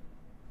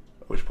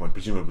 At which point,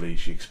 presumably,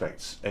 she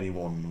expects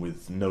anyone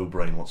with no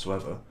brain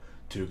whatsoever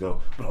to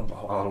go, but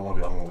I don't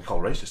want to be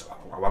called racist.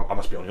 I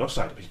must be on your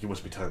side because you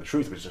must be telling the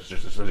truth. It's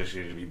just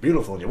you're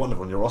beautiful and you're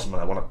wonderful and you're awesome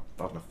and I want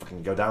to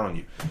fucking go down on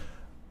you.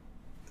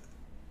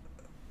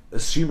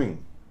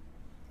 Assuming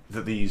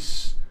that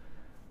these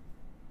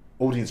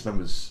audience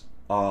members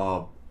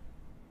are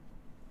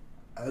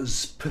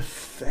as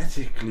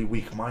pathetically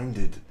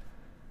weak-minded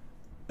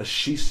as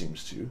she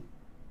seems to,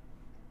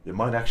 it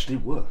might actually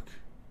work.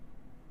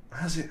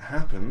 As it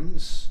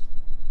happens,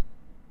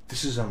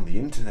 this is on the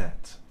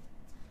internet,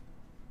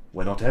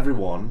 where not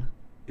everyone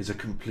is a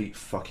complete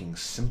fucking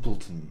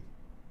simpleton.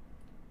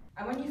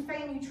 And when you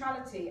feign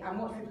neutrality and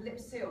watch with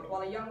lips sealed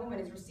while a young woman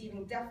is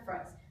receiving death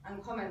threats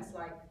and comments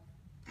like,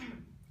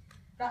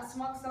 that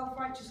smug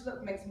self-righteous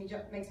look makes me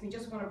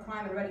just want to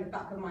prime and ready the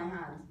back of my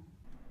hand.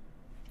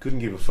 Couldn't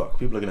give a fuck.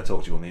 People are going to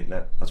talk to you on the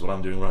internet. That's what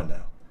I'm doing right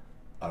now.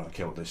 I don't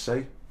care what they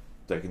say.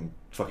 They can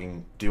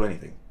fucking do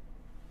anything.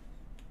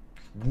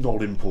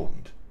 Not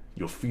important.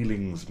 Your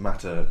feelings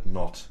matter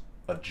not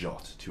a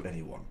jot to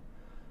anyone.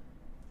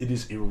 It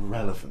is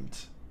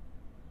irrelevant.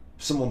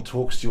 If someone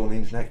talks to you on the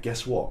internet,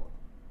 guess what?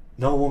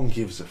 No one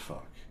gives a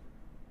fuck.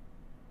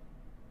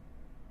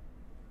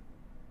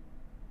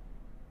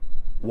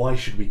 Why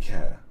should we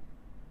care?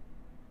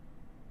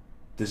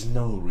 There's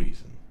no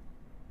reason.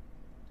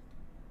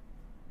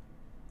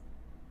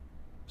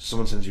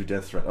 Someone sends you a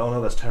death threat. Oh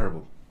no, that's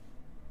terrible.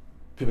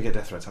 People get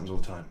death threats, happens all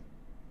the time.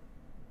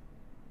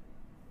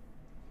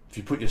 If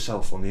you put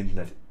yourself on the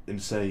internet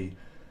and say,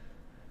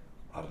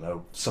 I don't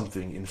know,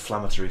 something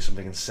inflammatory,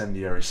 something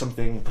incendiary,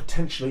 something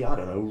potentially, I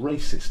don't know,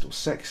 racist or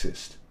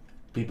sexist,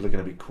 people are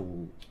going to be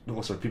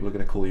people are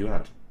going to call you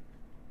out.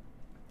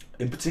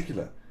 In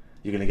particular,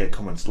 you're going to get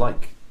comments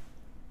like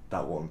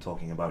that one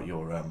talking about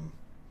your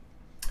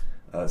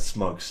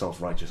smug,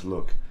 self-righteous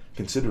look,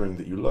 considering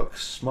that you look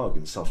smug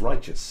and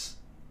self-righteous.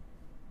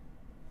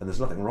 And there's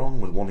nothing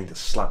wrong with wanting to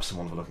slap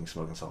someone for looking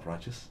smug and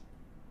self-righteous.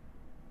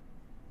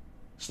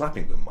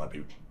 Slapping them might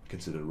be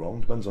considered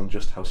wrong, depends on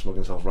just how smug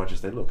and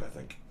self-righteous they look, I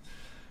think.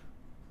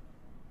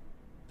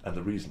 And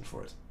the reason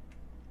for it.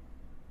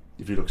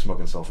 If you look smug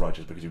and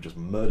self-righteous because you've just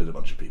murdered a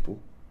bunch of people,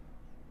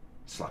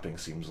 slapping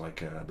seems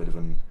like a bit of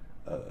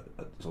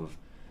sort of,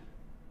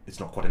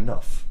 it's not quite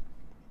enough.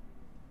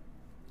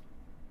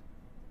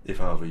 If,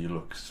 however, you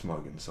look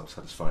smug and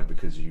self-satisfied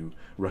because you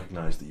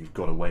recognise that you've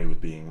got away with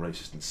being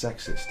racist and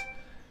sexist,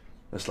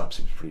 the slap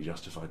seems pretty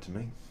justified to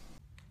me.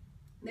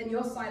 Then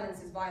your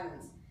silence is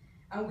violence,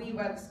 and we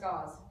wear the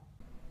scars.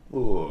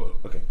 Oh,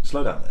 okay,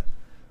 slow down there.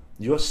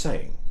 You're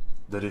saying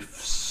that if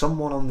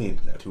someone on the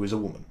internet who is a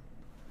woman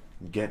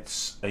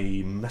gets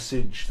a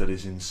message that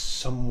is in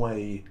some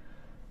way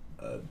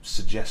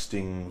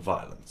suggesting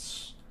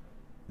violence,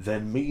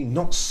 then me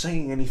not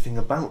saying anything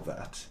about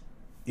that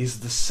is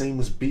the same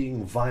as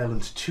being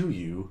violent to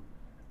you,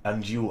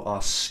 and you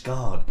are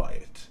scarred by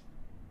it.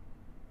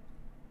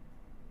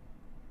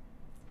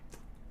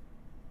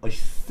 I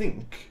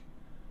think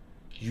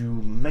you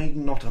may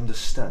not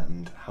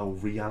understand how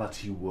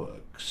reality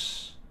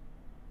works.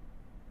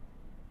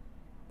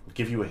 I'll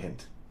give you a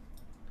hint.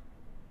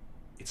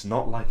 It's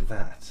not like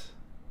that.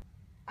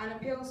 And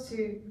appeals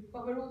to,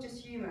 but we're all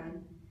just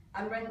human,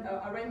 and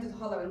are rendered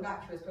hollow and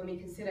vacuous when we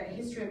consider a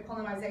history of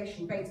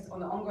colonisation based on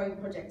the ongoing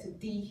project to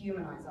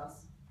dehumanise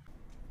us.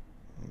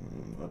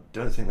 I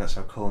don't think that's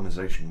how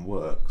colonisation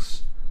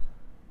works.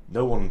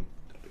 No one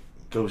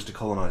goes to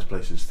colonise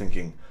places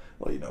thinking,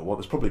 well, you know what,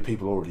 there's probably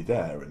people already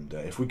there, and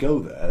if we go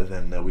there,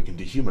 then we can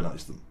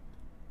dehumanise them.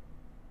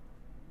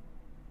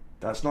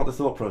 That's not the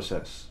thought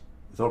process.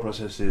 The thought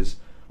process is,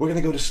 we're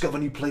going to go discover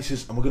new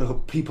places, and we're going to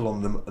put people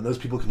on them, and those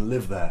people can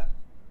live there.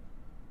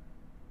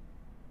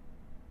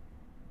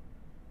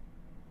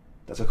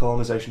 That's how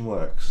colonisation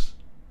works.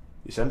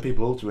 You send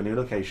people to a new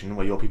location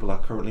where your people are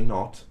currently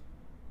not,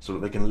 so that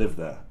they can live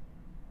there.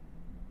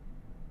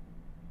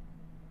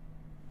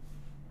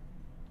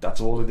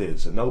 That's all it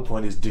is. At no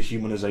point is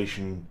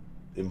dehumanization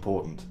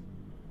important.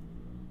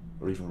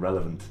 Or even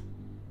relevant.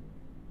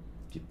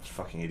 You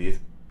fucking idiot.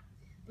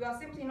 We are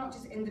simply not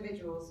just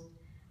individuals,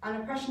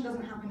 and oppression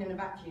doesn't happen in a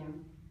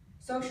vacuum.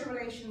 Social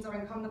relations are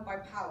encumbered by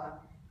power,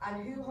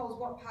 and who holds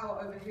what power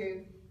over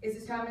who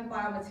is determined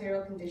by our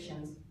material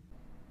conditions.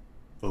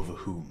 Over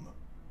whom?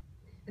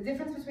 The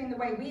difference between the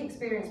way we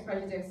experience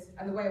prejudice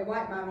and the way a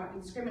white man might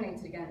be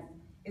discriminated against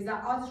is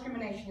that our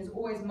discrimination is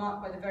always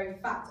marked by the very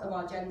fact of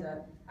our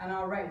gender and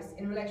our race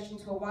in relation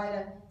to a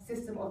wider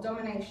system of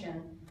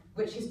domination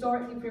which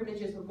historically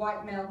privileges the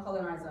white male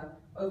colonizer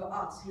over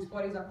us whose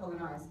bodies are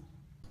colonized.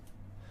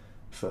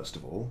 First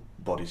of all,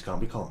 bodies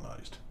can't be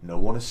colonized. No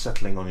one is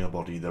settling on your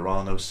body. There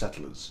are no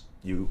settlers.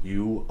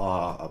 You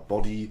are a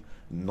body,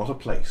 not a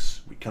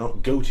place. We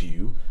cannot go to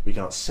you. We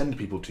cannot send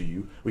people to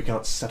you. We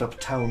cannot set up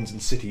towns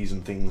and cities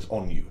and things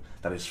on you.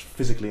 That is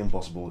physically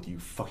impossible, you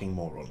fucking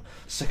moron.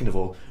 Second of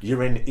all,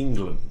 you're in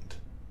England.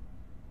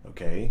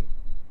 Okay?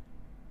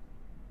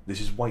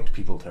 This is white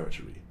people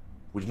territory.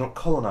 We did not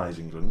colonize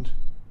England.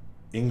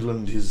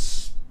 England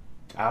is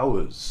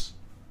ours.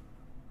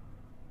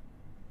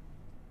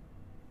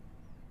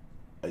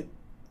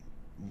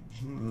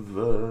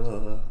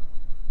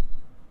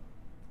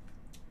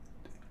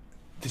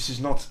 This is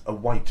not a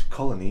white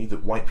colony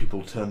that white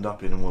people turned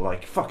up in and were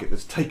like, fuck it,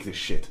 let's take this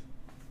shit.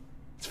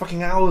 It's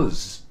fucking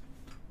ours.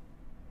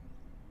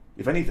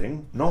 If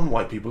anything,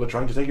 non-white people are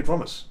trying to take it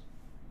from us.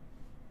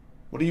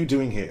 What are you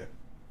doing here?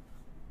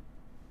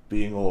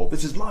 Being all,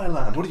 this is my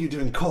land, what are you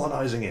doing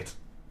colonizing it?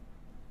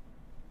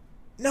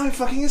 No, it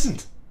fucking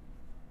isn't.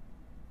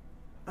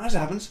 As it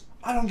happens,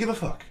 I don't give a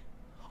fuck.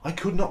 I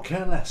could not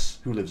care less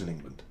who lives in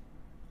England.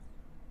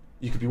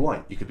 You could be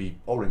white, you could be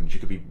orange, you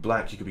could be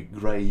black, you could be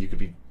grey, you could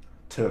be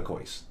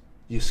turquoise.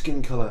 Your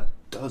skin colour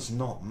does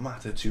not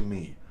matter to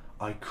me.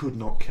 I could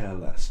not care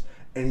less.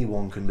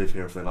 Anyone can live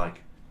here if they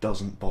like.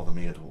 Doesn't bother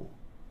me at all.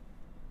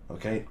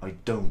 Okay? I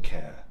don't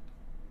care.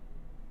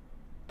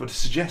 But to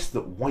suggest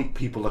that white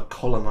people are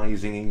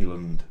colonising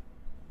England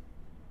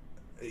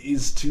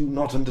is to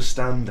not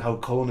understand how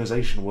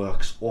colonisation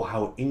works or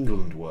how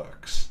England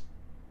works.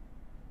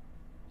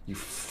 You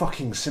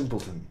fucking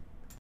simpleton.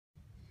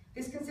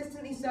 This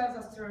consistency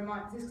serves to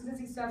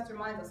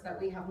remind us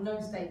that we have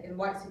no stake in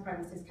white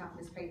supremacist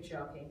capitalist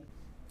patriarchy.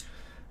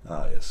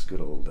 Ah yes,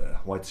 good old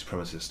white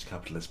supremacist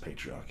capitalist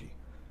patriarchy.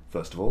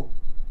 First of all,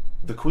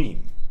 the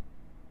Queen.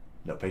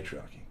 No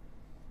patriarchy.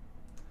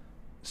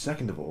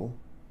 Second of all,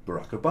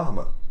 Barack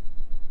Obama.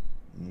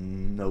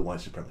 No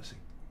white supremacy.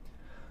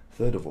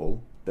 Third of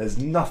all, there's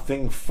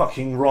nothing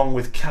fucking wrong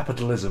with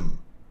capitalism.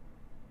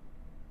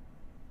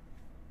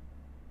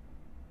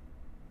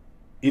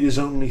 It is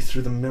only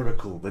through the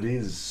miracle that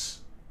is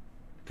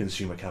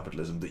consumer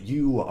capitalism that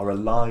you are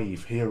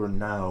alive here and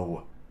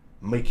now,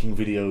 making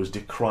videos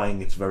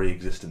decrying its very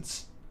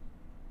existence.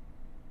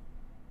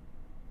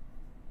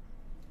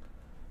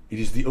 It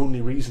is the only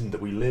reason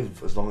that we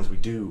live as long as we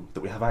do,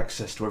 that we have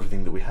access to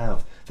everything that we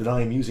have, that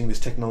I am using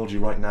this technology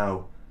right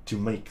now to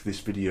make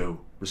this video,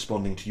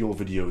 responding to your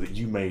video that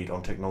you made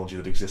on technology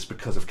that exists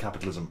because of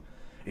capitalism.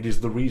 It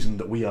is the reason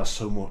that we are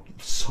so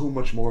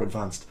much more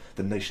advanced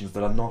than nations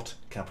that are not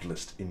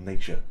capitalist in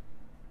nature.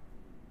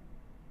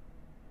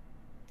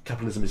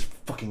 Capitalism is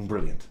fucking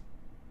brilliant.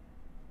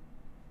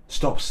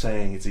 Stop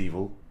saying it's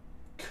evil,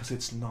 because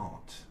it's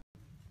not.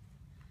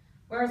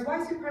 Whereas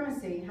white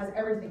supremacy has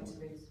everything to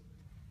lose.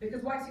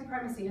 Because white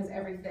supremacy has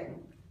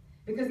everything.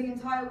 Because the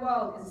entire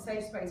world is a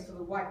safe space for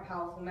the white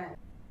powerful men.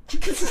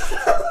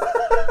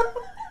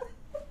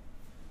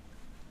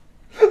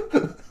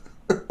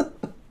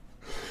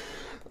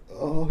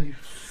 Oh, you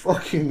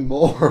fucking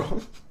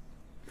moron.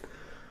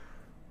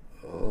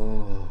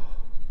 Oh.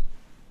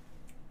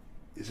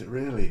 Is it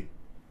really?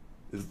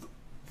 Is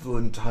the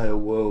entire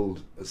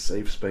world a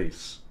safe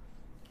space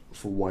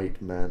for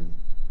white men?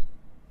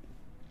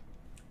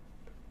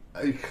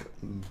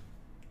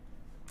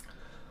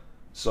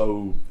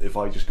 So, if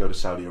I just go to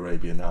Saudi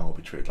Arabia now, I'll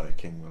be treated like a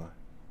king, will I?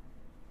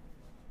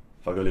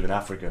 If I go live in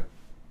Africa,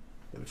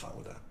 they'll be fine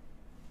with that.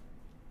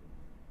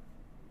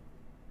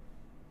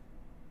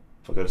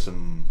 If I go to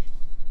some,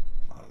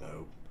 I don't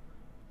know,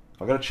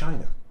 if I go to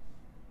China,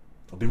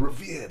 I'll be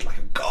revered like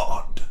a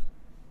god.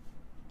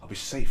 I'll be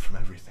safe from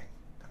everything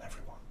and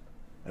everyone.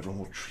 Everyone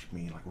will treat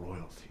me like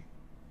royalty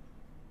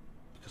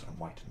because I'm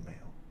white and male.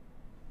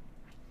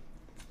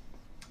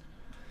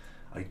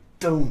 I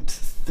don't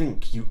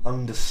think you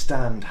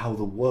understand how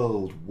the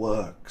world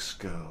works,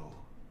 girl.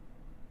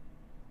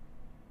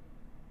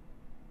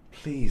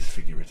 Please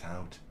figure it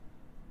out.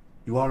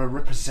 You are a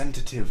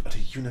representative at a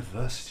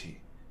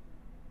university.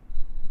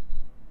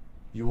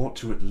 You ought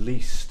to at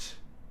least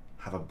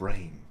have a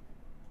brain.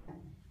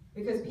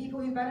 Because people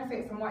who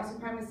benefit from white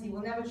supremacy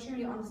will never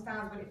truly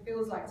understand what it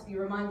feels like to be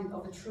reminded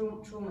of the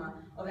trauma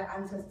of their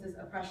ancestors'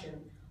 oppression,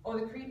 or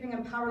the creeping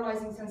and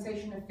paralysing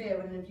sensation of fear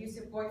when an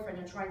abusive boyfriend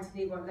you're trying to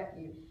leave won't let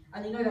you,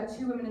 and you know that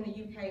 2 women in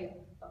the UK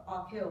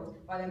are killed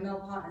by their male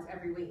partners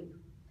every week.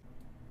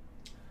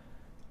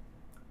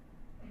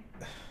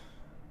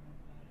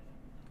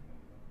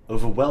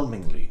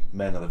 Overwhelmingly,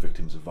 men are the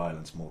victims of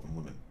violence more than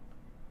women.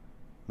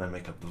 Men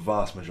make up the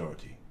vast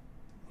majority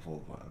of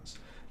all violence.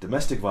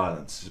 Domestic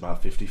violence is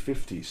about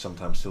 50-50,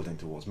 sometimes tilting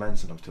towards men,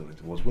 sometimes tilting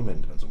towards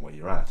women, depends on where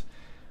you're at.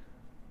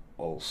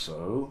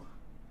 Also,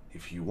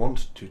 if you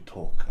want to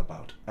talk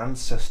about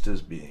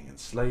ancestors being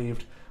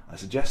enslaved, I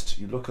suggest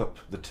you look up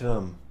the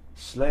term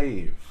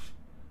slave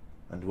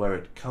and where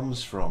it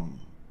comes from.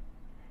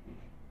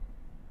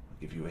 I'll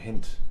give you a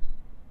hint.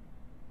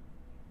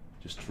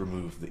 Just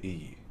remove the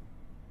E.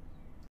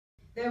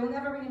 They will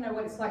never really know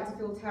what it's like to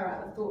feel terror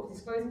at the thought of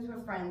disclosing to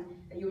a friend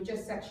that you were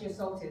just sexually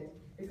assaulted,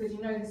 because you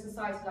know the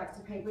society likes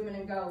to paint women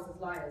and girls as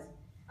liars,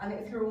 and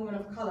that if you're a woman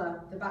of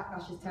colour, the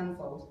backlash is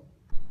tenfold.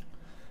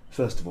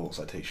 First of all,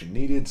 citation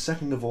needed.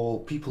 Second of all,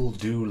 people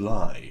do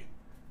lie.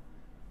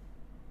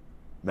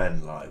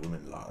 Men lie,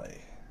 women lie.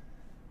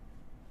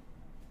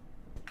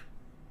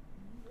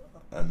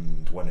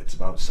 And when it's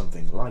about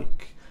something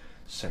like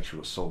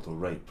sexual assault or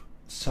rape,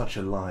 such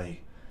a lie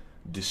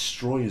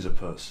destroys a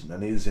person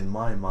and is, in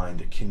my mind,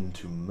 akin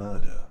to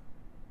murder.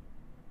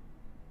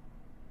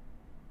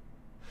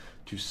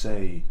 To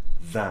say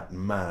that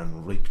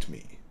man raped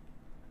me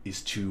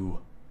is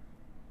to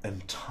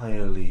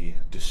entirely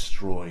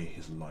destroy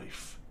his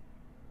life,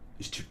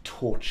 is to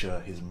torture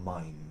his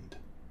mind.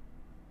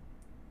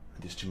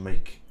 It is to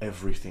make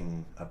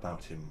everything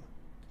about him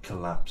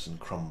collapse and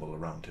crumble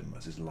around him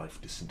as his life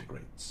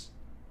disintegrates.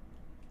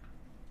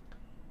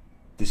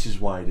 This is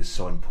why it is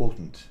so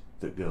important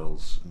that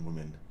girls and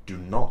women do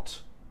not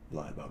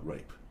lie about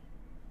rape.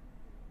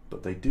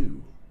 But they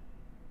do.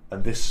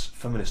 And this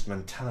feminist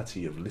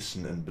mentality of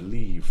listen and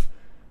believe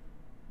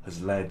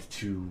has led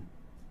to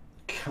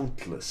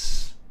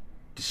countless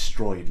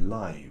destroyed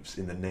lives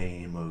in the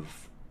name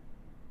of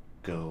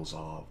girls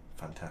are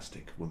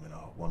fantastic, women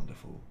are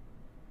wonderful.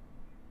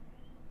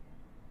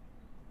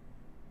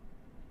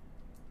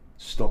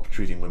 Stop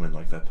treating women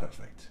like they're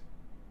perfect.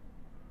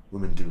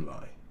 Women do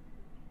lie.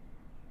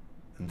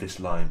 And this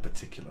lie in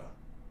particular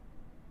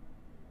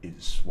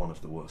is one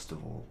of the worst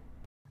of all.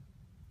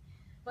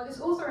 But this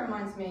also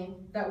reminds me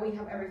that we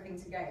have everything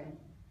to gain.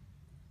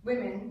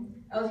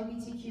 Women,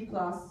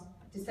 LGBTQ+,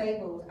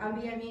 disabled and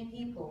BME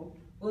people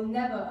will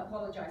never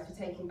apologise for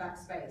taking back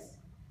space,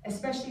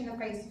 especially in the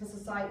face of a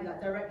society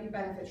that directly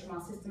benefits from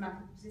our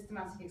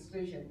systematic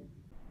exclusion.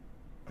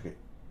 Okay,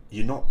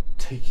 you're not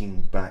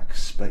taking back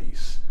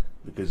space,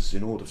 because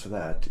in order for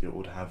that, it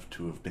would have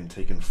to have been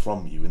taken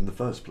from you in the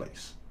first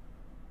place.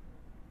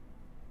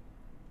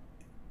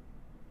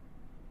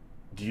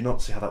 Do you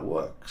not see how that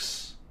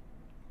works?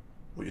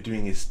 What you're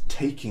doing is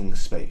taking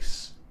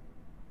space.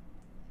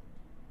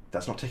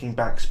 That's not taking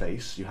back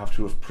space. You have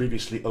to have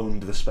previously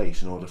owned the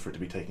space in order for it to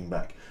be taken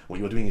back. What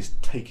you're doing is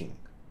taking,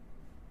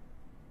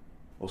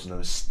 also known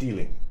as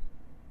stealing,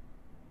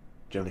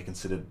 generally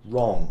considered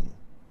wrong.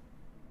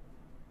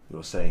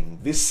 You're saying,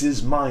 this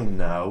is mine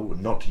now,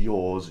 not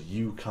yours,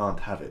 you can't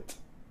have it.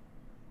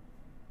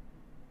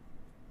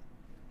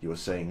 You are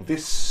saying,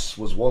 this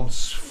was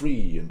once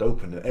free and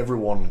open and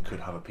everyone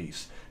could have a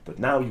piece, but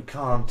now you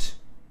can't.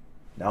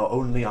 Now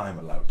only I'm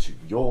allowed to.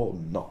 You're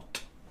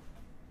not.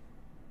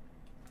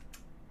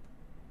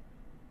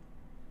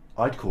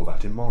 I'd call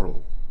that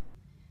immoral.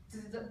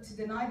 To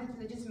deny the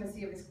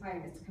legitimacy of this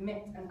claim is to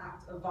commit an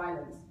act of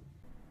violence.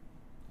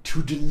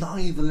 To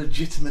deny the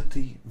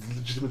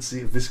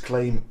legitimacy of this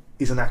claim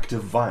is an act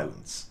of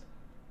violence.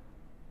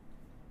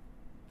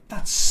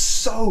 That's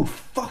so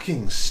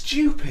fucking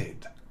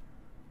stupid.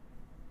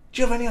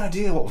 Do you have any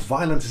idea what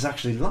violence is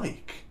actually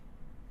like?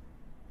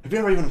 Have you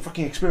ever even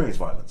fucking experienced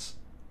violence?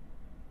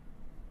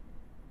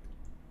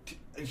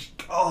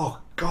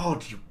 Oh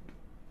God, you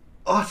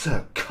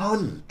utter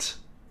cunt.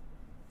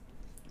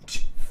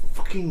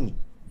 Fucking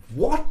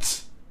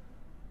what?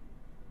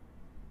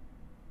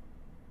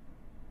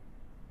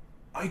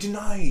 I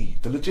deny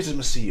the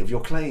legitimacy of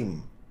your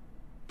claim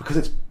because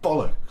it's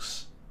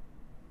bollocks.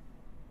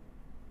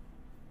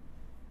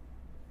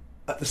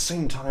 At the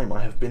same time,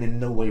 I have been in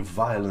no way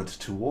violent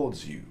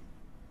towards you.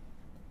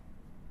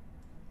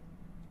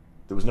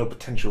 There was no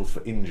potential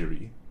for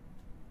injury.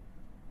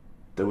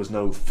 There was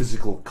no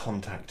physical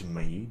contact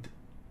made,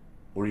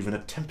 or even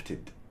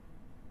attempted.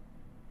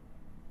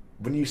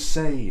 When you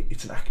say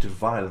it's an act of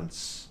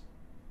violence,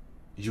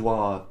 you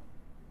are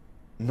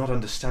not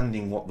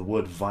understanding what the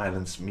word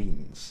violence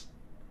means.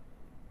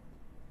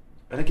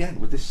 And again,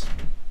 with this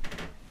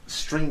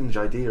strange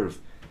idea of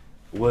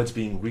words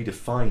being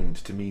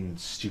redefined to mean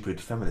stupid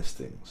feminist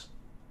things.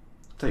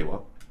 I'll tell you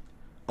what,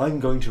 I'm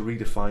going to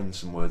redefine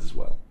some words as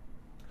well.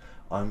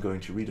 I'm going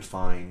to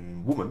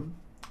redefine woman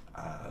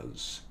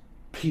as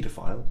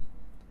paedophile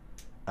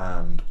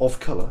and of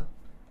colour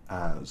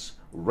as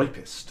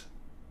rapist.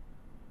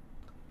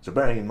 So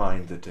bearing in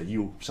mind that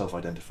you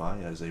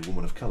self-identify as a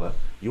woman of colour,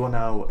 you are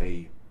now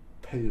a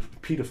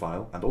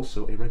paedophile and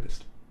also a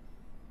rapist.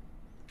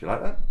 Do you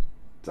like that?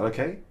 Is that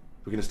okay?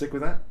 We're going to stick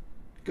with that?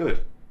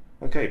 Good.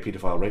 Okay,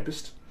 paedophile,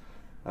 rapist.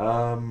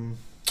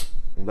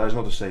 That is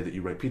not to say that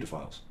you rape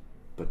paedophiles,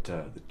 but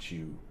that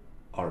you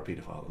are a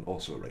paedophile and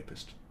also a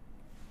rapist.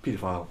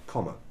 Paedophile,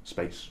 comma,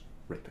 space,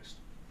 rapist.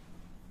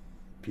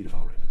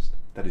 Paedophile, rapist.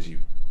 That is you.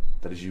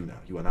 That is you now.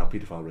 You are now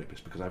paedophile,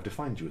 rapist, because I've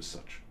defined you as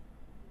such.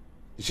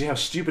 You see how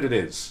stupid it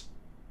is?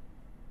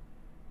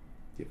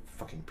 You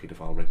fucking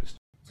paedophile, rapist.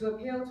 To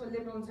appeal to a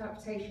liberal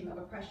interpretation of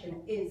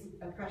oppression is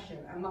oppression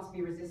and must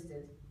be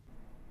resisted.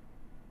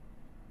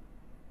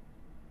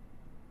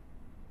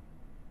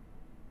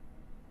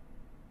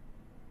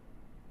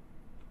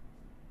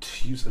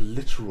 To use a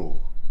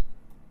literal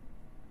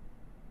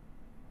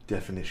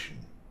definition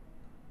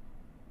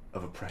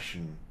of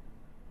oppression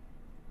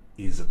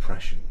is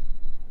oppression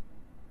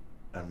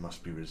and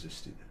must be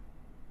resisted.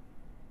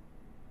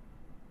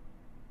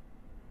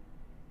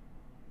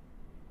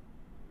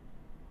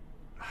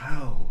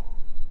 How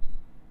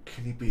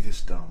can you be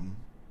this dumb,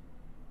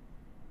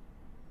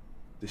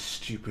 this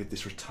stupid,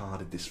 this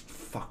retarded, this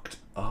fucked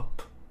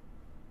up?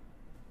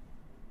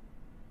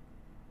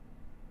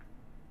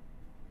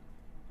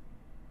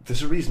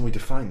 There's a reason we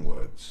define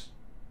words.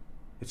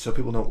 It's so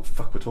people know what the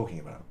fuck we're talking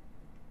about.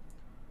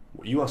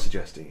 What you are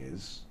suggesting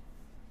is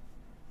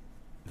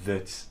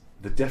that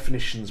the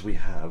definitions we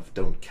have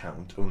don't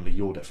count, only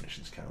your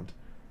definitions count,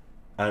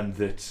 and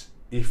that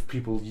if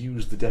people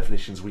use the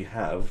definitions we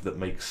have that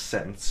make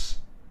sense,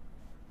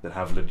 that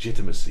have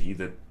legitimacy,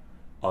 that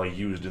are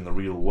used in the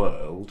real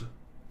world,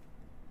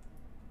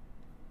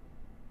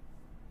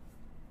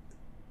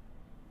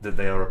 that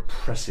they are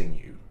oppressing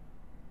you,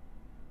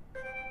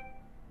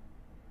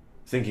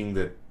 thinking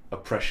that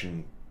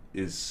oppression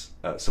is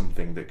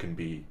something that can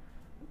be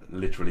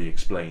literally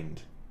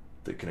explained,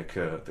 that can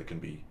occur, that can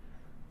be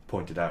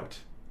pointed out,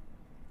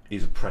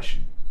 is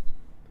oppression.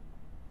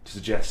 To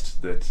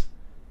suggest that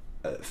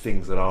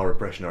things that are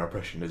oppression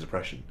is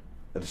oppression,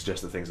 and to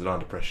suggest that things that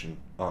aren't oppression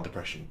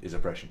is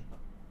oppression.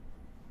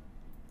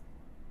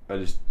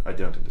 I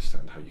don't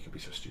understand how you can be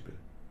so stupid.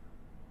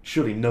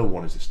 Surely no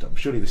one is this dumb.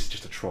 Surely this is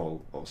just a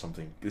troll or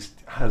something. This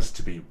has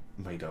to be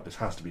made up. This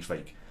has to be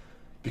fake.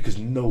 Because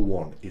no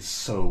one is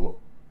so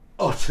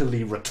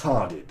utterly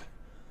retarded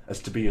as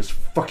to be as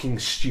fucking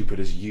stupid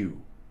as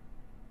you.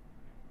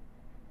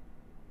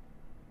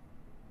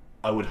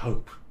 I would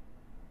hope.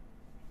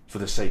 For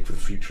the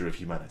future of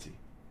humanity.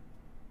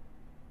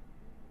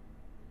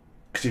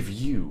 Because if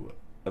you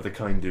are the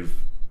kind of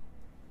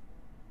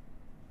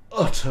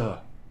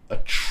utter,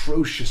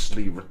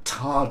 atrociously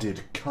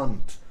retarded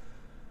cunt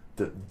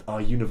that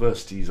our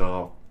universities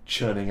are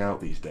churning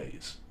out these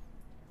days,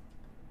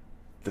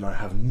 then I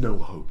have no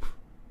hope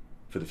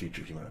for the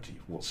future of humanity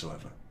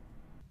whatsoever.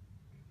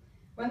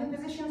 When the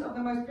positions of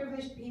the most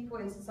privileged people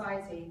in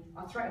society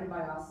are threatened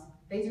by us,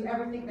 they do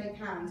everything they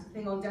can to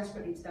cling on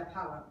desperately to their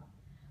power.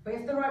 But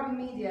if the right-wing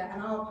media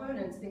and our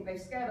opponents think they've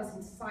scared us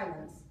into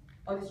silence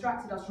or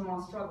distracted us from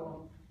our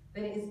struggle,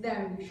 then it is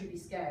them who should be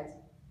scared,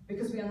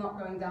 because we are not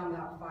going down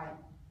without a fight.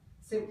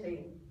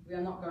 Simply, we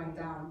are not going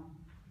down.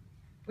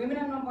 Women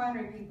and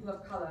non-binary people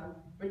of colour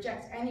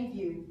reject any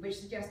view which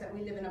suggests that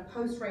we live in a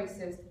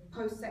post-racist,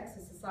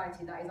 post-sexist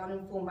society that is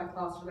uninformed by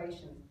class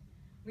relations.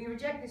 We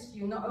reject this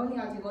view not only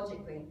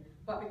ideologically,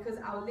 but because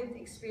our lived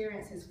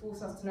experiences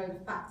force us to know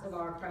the facts of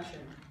our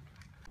oppression.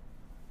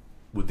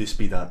 Would this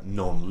be that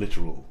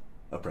non-literal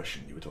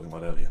oppression you were talking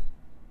about earlier?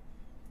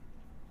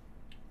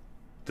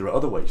 There are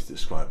other ways to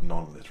describe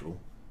non-literal.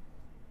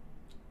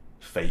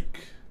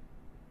 Fake,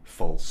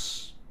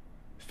 false,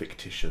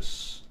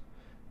 fictitious,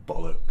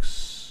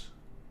 bollocks.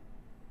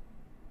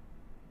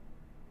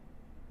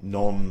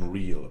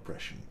 Non-real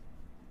oppression.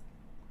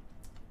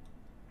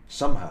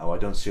 Somehow I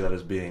don't see that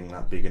as being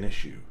that big an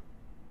issue.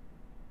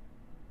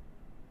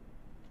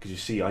 Because you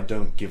see, I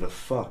don't give a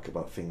fuck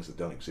about things that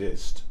don't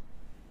exist.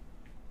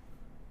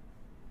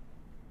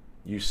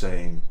 You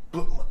saying,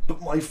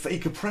 but my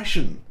fake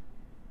oppression,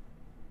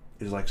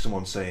 is like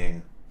someone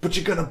saying, but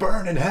you're gonna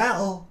burn in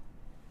hell!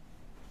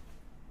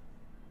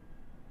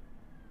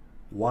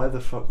 Why the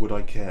fuck would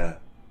I care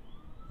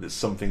that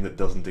something that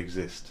doesn't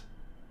exist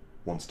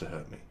wants to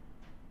hurt me?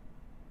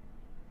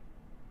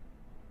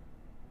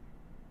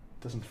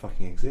 It doesn't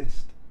fucking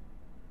exist.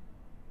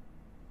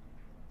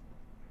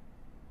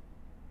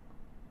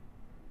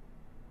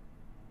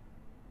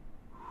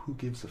 Who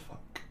gives a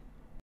fuck?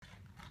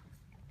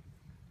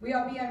 We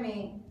are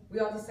BME, we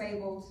are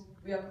disabled,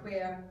 we are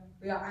queer,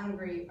 we are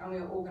angry, and we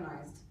are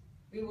organised.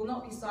 We will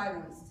not be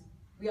silenced.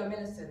 We are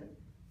militant.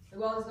 The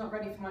world is not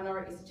ready for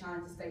minorities to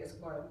challenge the status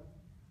quo,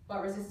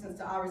 but resistance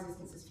to our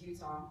resistance is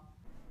futile.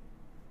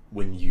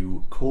 When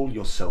you call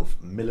yourself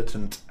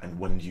militant and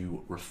when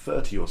you refer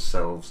to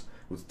yourselves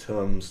with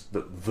terms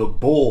that the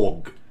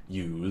Borg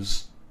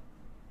use,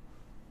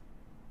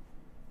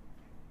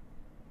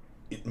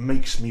 it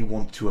makes me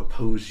want to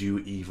oppose you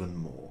even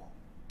more.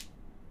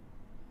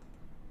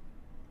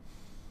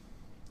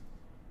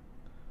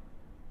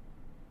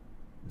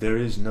 There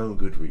is no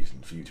good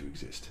reason for you to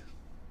exist.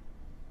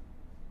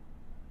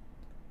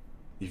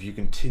 If you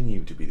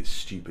continue to be this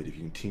stupid, if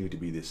you continue to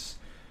be this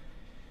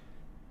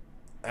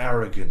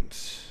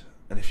arrogant,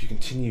 and if you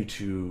continue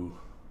to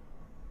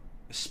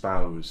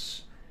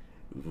espouse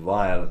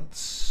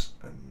violence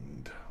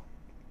and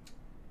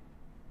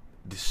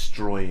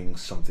destroying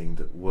something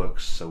that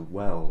works so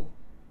well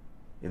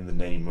in the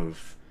name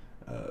of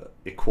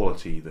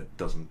equality that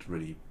doesn't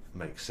really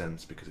make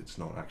sense because it's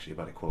not actually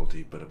about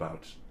equality but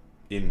about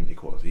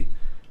inequality,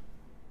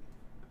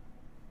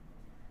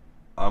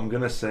 I'm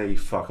gonna say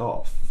fuck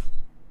off.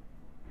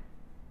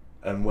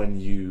 And when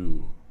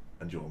you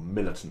and your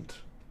militant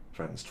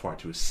friends try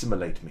to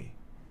assimilate me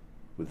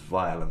with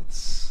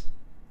violence,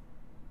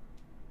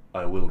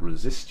 I will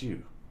resist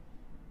you,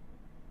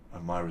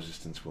 and my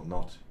resistance will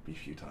not be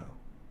futile.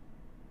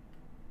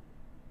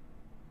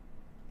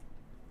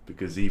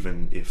 Because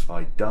even if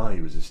I die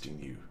resisting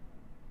you,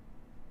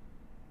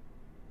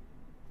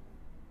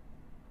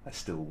 I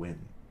still win,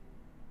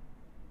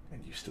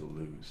 and you still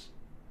lose,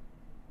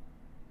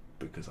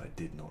 because I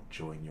did not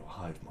join your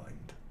hive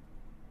mind.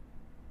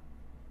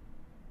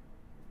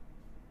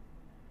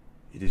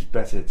 It is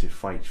better to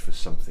fight for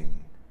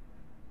something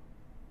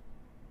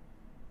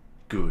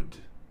good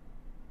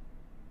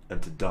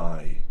and to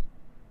die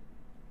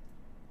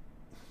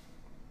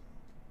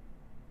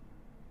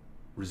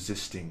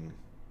resisting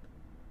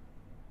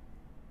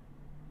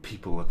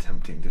people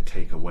attempting to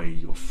take away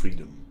your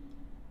freedom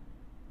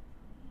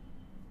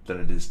than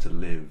it is to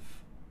live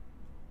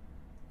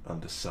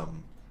under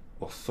some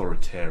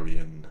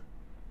authoritarian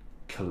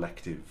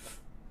collective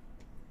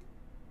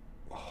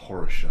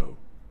horror show,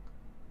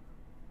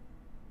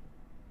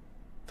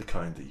 the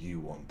kind that you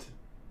want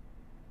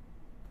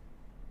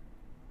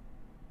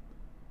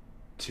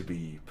to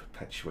be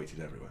perpetuated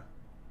everywhere.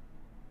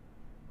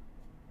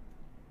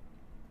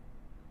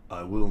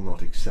 I will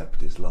not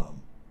accept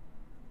Islam.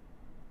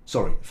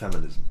 Sorry,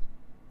 feminism.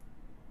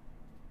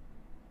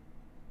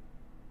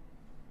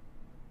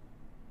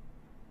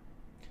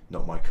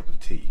 Not my cup of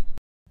tea.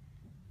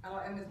 And I'll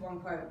end with one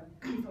quote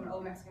from an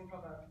old Mexican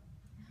proverb.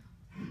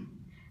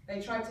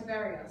 They tried to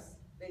bury us.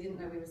 They didn't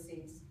know we were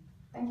seeds.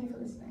 Thank you for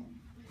listening.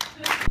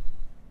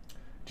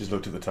 Just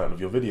looked at the title of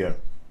your video.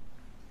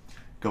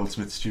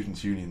 Goldsmith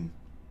Students' Union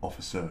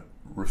officer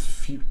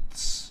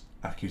refutes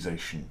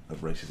accusation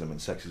of racism and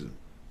sexism.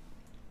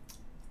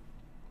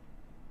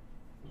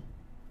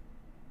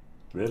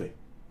 Really?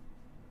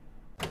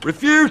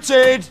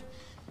 Refuted!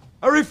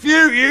 I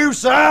refute you,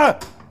 sir!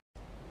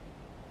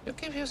 You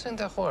keep using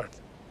that word.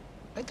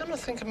 I don't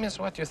think it means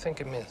what you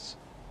think it means.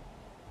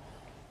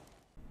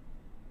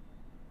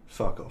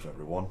 Fuck off,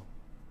 everyone.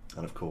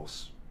 And of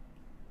course,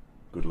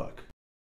 good luck.